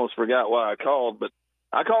almost forgot why I called, but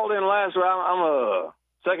I called in last week. I'm a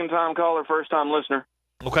second-time caller, first-time listener.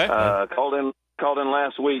 Okay. Called in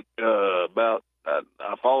last week about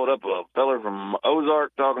I followed up a feller from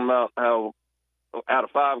Ozark talking about how out of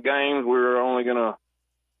 5 games we were only going to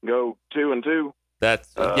go 2-2.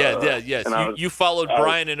 That's yes. You followed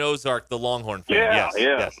Brian and Ozark, the Longhorn fan.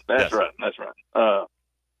 Yes, that's right.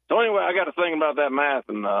 So anyway, I got to thinking about that math,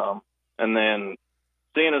 and then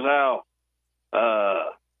seeing as how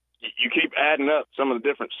you keep adding up some of the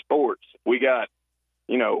different sports. We got,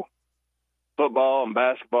 football and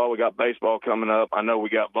basketball. We got baseball coming up. I know we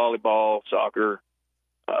got volleyball, soccer.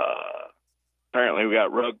 Apparently we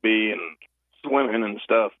got rugby and swimming and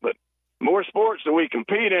stuff. But the more sports that we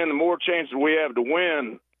compete in, the more chances we have to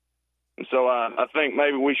win. And so I think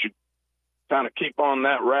maybe we should kind of keep on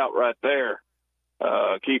that route right there.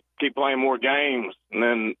 Keep playing more games, and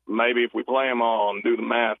then maybe if we play them all and do the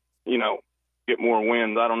math, get more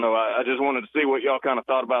wins. I don't know. I just wanted to see what y'all kind of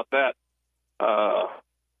thought about that.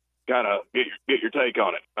 Kind of get your take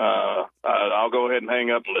on it. I'll go ahead and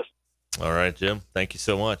hang up and listen. All right, Jim. Thank you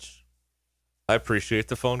so much. I appreciate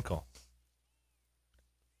the phone call.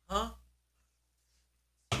 Huh?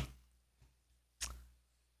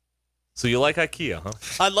 So you like IKEA, huh?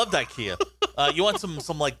 I loved IKEA. You want some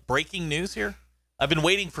breaking news here? I've been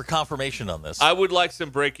waiting for confirmation on this. I would like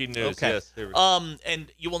some breaking news. Okay. Yes. Here we go.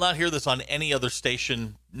 And you will not hear this on any other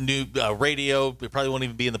station, radio. It probably won't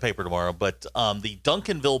even be in the paper tomorrow. But the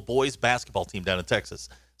Duncanville boys basketball team down in Texas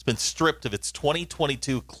has been stripped of its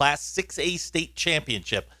 2022 Class 6A state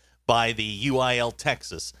championship by the UIL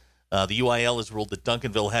Texas. The UIL has ruled that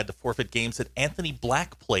Duncanville had to forfeit games that Anthony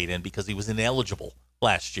Black played in because he was ineligible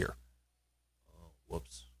last year. Oh,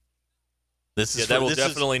 whoops. That will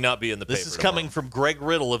definitely not be in the paper. This is coming from Greg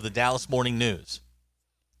Riddle of the Dallas Morning News.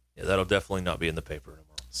 Yeah, that'll definitely not be in the paper tomorrow.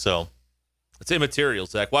 So, it's immaterial,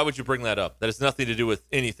 Zach. Why would you bring that up? That has nothing to do with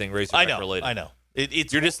anything Razorback related. I know.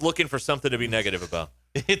 You're just looking for something to be negative about.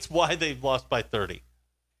 It's why they've lost by 30.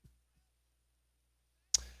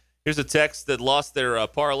 Here's a text that lost their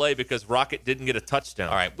parlay because Rocket didn't get a touchdown.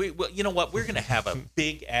 All right, you know what? We're going to have a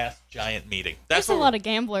big-ass giant meeting. There's a lot of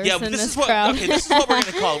gamblers in this crowd. Okay, this is what we're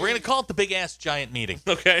going to call it. We're going to call it the big-ass giant meeting.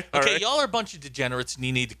 Okay, all right. Y'all are a bunch of degenerates, and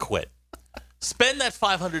you need to quit. Spend that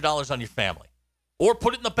 $500 on your family. Or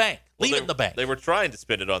put it in the bank. Leave it in the bank. They were trying to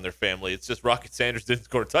spend it on their family. It's just Rocket Sanders didn't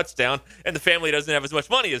score a touchdown, and the family doesn't have as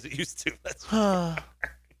much money as it used to.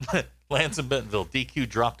 Lance in Bentonville. DQ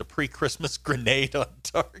dropped a pre-Christmas grenade on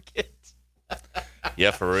Target.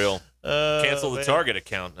 Yeah, for real. Cancel the Target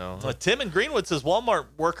account now. Tim in Greenwood says Walmart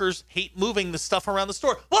workers hate moving the stuff around the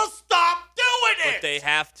store. Well, stop doing it! But they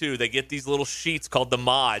have to. They get these little sheets called the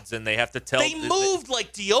mods, and they have to tell. They moved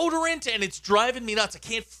like deodorant, and it's driving me nuts. I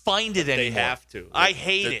can't find it anymore. They have to. I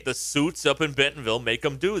hate it. The suits up in Bentonville make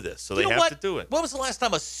them do this, so they have to do it. When was the last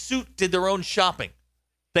time a suit did their own shopping?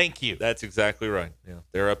 Thank you. That's exactly right. Yeah,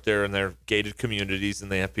 they're up there in their gated communities, and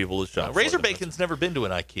they have people to shop. Razor Bacon's never been to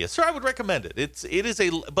an IKEA, sir. I would recommend it. It is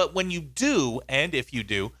but when you do, and if you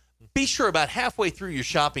do, be sure about halfway through your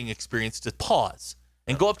shopping experience to pause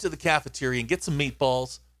and go up to the cafeteria and get some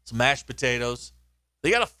meatballs, some mashed potatoes. They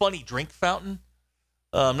got a funny drink fountain.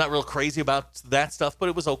 I'm not real crazy about that stuff, but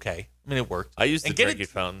it was okay. I mean, it worked. I used the drinking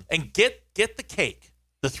fountain. And get the cake,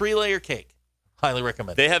 the 3-layer cake. Highly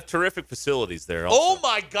recommend it. They have terrific facilities there also. Oh,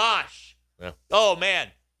 my gosh. Yeah. Oh, man.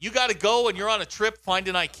 You got to go and you're on a trip, find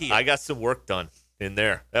an IKEA. I got some work done in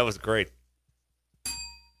there. That was great.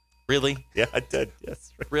 Really? Yeah, I did.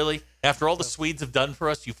 Yes. Really? After all the Swedes have done for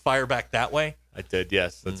us, you fire back that way? I did,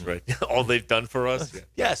 yes. That's right. All they've done for us? Yeah.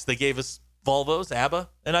 Yes, they gave us Volvos, ABBA,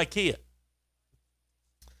 and IKEA.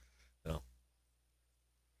 No.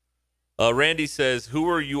 Randy says, who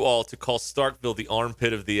are you all to call Starkville the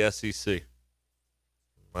armpit of the SEC?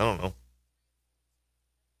 I don't know.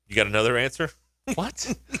 You got another answer?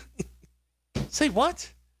 What? Say what?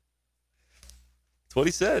 That's what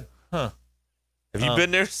he said. Huh. Have you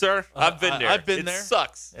been there, sir? I've been there. I've been there. It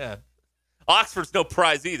sucks. Yeah. Oxford's no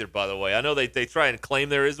prize either, by the way. I know they try and claim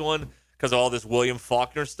there is one because of all this William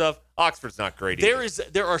Faulkner stuff. Oxford's not great either.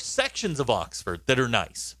 There are sections of Oxford that are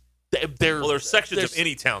nice. There's sections of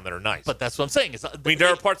any town that are nice. But that's what I'm saying. There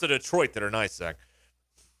are parts of Detroit that are nice, Zach.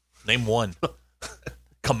 Name one.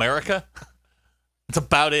 Comerica? That's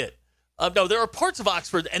about it. No, there are parts of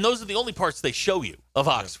Oxford, and those are the only parts they show you of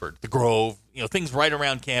Oxford. The Grove, things right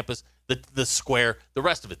around campus, the square. The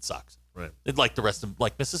rest of it sucks. Right. It's like the rest of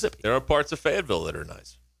Mississippi. There are parts of Fayetteville that are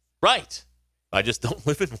nice. Right. I just don't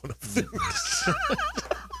live in one of them.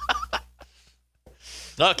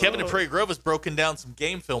 Kevin in Prairie Grove has broken down some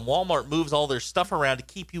game film. Walmart moves all their stuff around to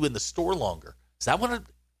keep you in the store longer. Is that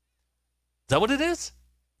what it is?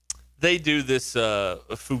 They do this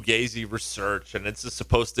Fugazi research, and it's just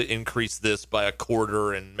supposed to increase this by a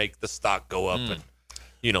quarter and make the stock go up, and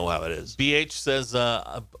you know how it is. BH says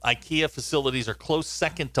IKEA facilities are close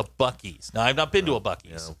second to Buc-ee's. Now, I've not been to a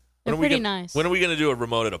Buc-ee's. Yeah. They're pretty nice. When are we going to do a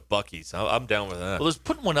remote at a Buc-ee's? I'm down with that. Well, there's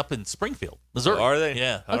putting one up in Springfield, Missouri. Oh, are they?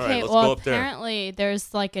 Yeah. All Okay, right, let's well, go up there. apparently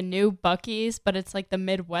there's like a new Buc-ee's, but it's like the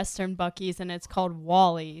Midwestern Buc-ee's, and it's called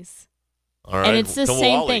Wally's. All right, and it's the to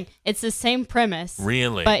same Wally. thing. It's the same premise.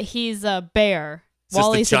 Really? But he's a bear. It's just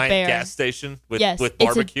Wally's a giant bear. gas station with yes,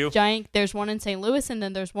 barbecue. It's a giant. There's one in St. Louis, and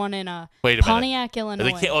then there's one in Wait a minute. Pontiac,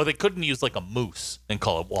 Illinois. They couldn't use like a moose and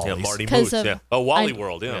call it Wally's. Yeah, Marty 'Cause Moose. of- Yeah. Oh, Wally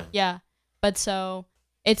World. Yeah. Yeah, but so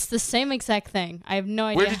it's the same exact thing. I have no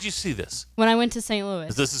idea. Where did you see this? When I went to St.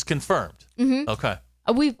 Louis. This is confirmed. Mm-hmm. Okay.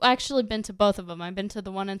 We've actually been to both of them. I've been to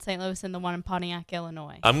the one in St. Louis and the one in Pontiac,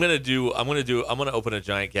 Illinois. I'm gonna open a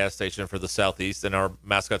giant gas station for the Southeast, and our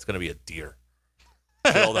mascot's gonna be a deer.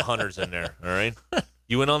 Get all the hunters in there. All right.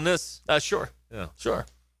 You in on this? Sure. Yeah. Sure.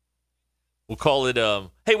 We'll call it.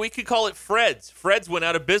 Hey, we could call it Fred's. Fred's went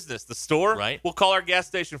out of business. The store. Right. We'll call our gas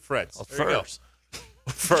station Fred's. There you go.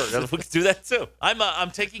 First. We could do that too. I'm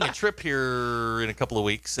taking a trip here in a couple of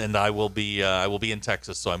weeks, and I will be in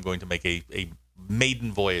Texas, so I'm going to make a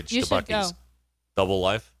maiden voyage You to should Buc-ee's. go. Double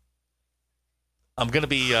life. I'm gonna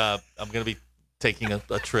be taking a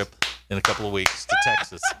trip in a couple of weeks to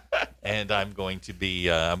Texas, and I'm going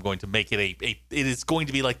to make it it is going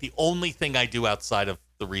to be like the only thing I do outside of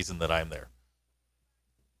the reason that I'm there.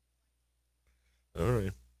 All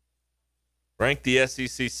right. Rank the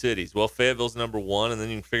SEC cities. Well, Fayetteville's number 1, and then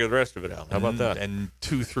you can figure the rest of it out. How about that? And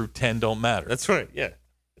 2 through 10 don't matter. That's right. Yeah.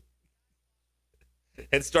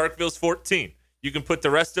 And Starkville's 14. You can put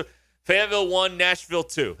the rest of Fayetteville 1, Nashville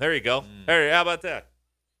 2. There you go. Hey, how about that?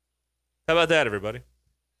 How about that, everybody?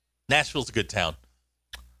 Nashville's a good town,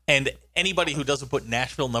 and anybody who doesn't put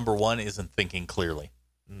Nashville number 1 isn't thinking clearly.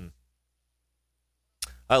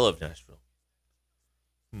 I love Nashville.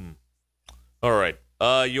 All right.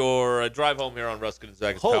 Your drive home here on Ruskin and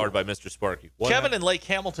Zach is powered by Mr. Sparky. Kevin in Lake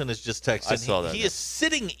Hamilton has just texted. I saw that. He is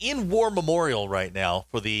sitting in War Memorial right now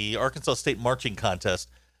for the Arkansas State marching contest.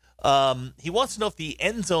 He wants to know if the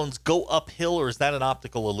end zones go uphill or is that an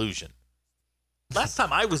optical illusion? Last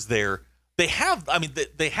time I was there, they have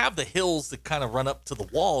the hills that kind of run up to the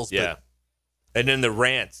walls. Yeah. And then the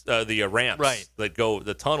ramps, Right. that go,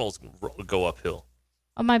 the tunnels go uphill.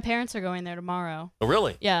 Oh, my parents are going there tomorrow. Oh,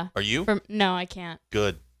 really? Yeah. Are you? No, I can't.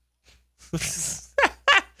 Good.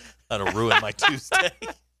 That'll ruin my Tuesday. You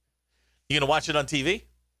going to watch it on TV?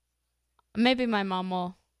 Maybe my mom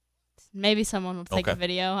will. Maybe someone will take a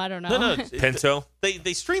video. I don't know. No. Pinto?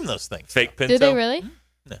 They stream those things. Fake Pinto? Do they really?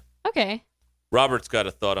 No. Okay. Robert's got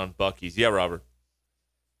a thought on Buc-ee's. Yeah, Robert.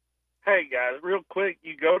 Hey, guys, real quick,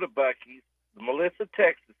 you go to Buc-ee's. Melissa,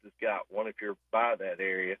 Texas has got one if you're by that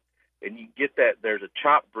area. And you get that. There's a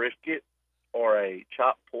chopped brisket or a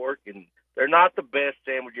chopped pork. And they're not the best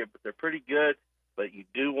sandwich yet, but they're pretty good. But you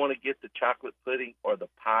do want to get the chocolate pudding or the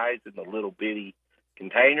pies in the little bitty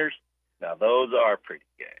containers. Now, those are pretty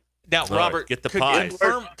good. Now, Robert, get the pies.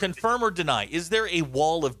 Confirm or deny, is there a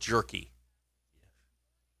wall of jerky?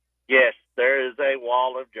 Yes, there is a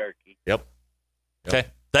wall of jerky. Yep. Okay.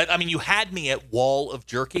 You had me at wall of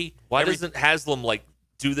jerky. Why doesn't Haslam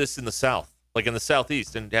do this in the South, like in the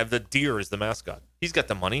Southeast, and have the deer as the mascot? He's got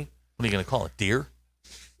the money. What are you going to call it? Deer?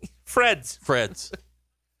 Fred's.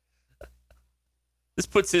 This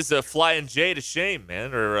puts his Flying J to shame,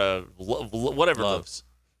 man, or whatever. Loves.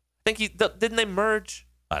 I think didn't they merge?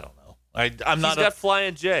 I don't know. I'm not. He's got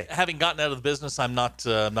Flying J. Having gotten out of the business, I'm not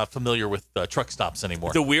familiar with truck stops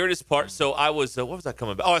anymore. The weirdest part. So I was. What was I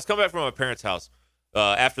coming back? Oh, I was coming back from my parents' house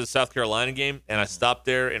after the South Carolina game, and I stopped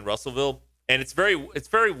there in Russellville, and it's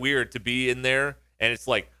very weird to be in there, and it's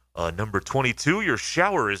like number 22, your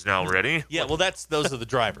shower is now ready. Yeah, well, those are the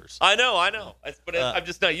drivers. I know. But I'm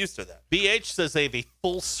just not used to that. BH says they have a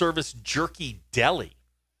full-service jerky deli.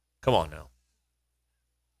 Come on now.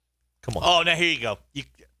 Come on. Oh, now here you go. You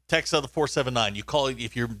text out the 479. You call it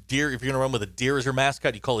if you're going to run with a deer as your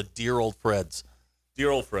mascot. You call it Dear Old Fred's. Dear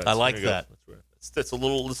Old Fred's. I like that. It's a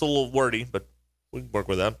little wordy, but we can work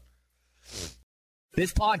with that.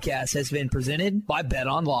 This podcast has been presented by Bet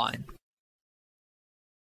Online.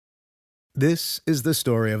 This is the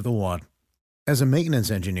story of the one. As a maintenance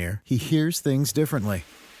engineer, he hears things differently.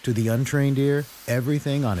 To the untrained ear,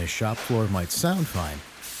 everything on his shop floor might sound fine,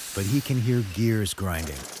 but he can hear gears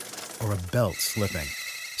grinding or a belt slipping.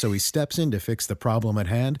 So he steps in to fix the problem at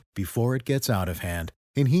hand before it gets out of hand.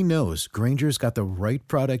 And he knows Grainger's got the right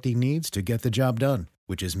product he needs to get the job done,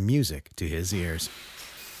 which is music to his ears.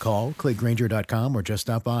 Call, click Grainger.com, or just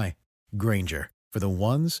stop by. Grainger, for the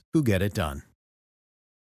ones who get it done.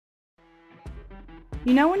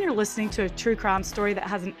 You know when you're listening to a true crime story that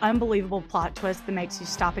has an unbelievable plot twist that makes you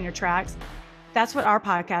stop in your tracks? That's what our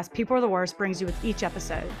podcast, People Are the Worst, brings you with each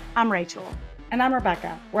episode. I'm Rachel. And I'm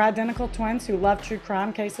Rebecca. We're identical twins who love true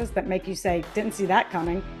crime cases that make you say, didn't see that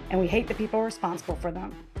coming, and we hate the people responsible for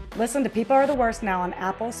them. Listen to People Are the Worst now on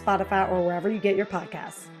Apple, Spotify, or wherever you get your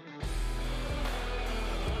podcasts.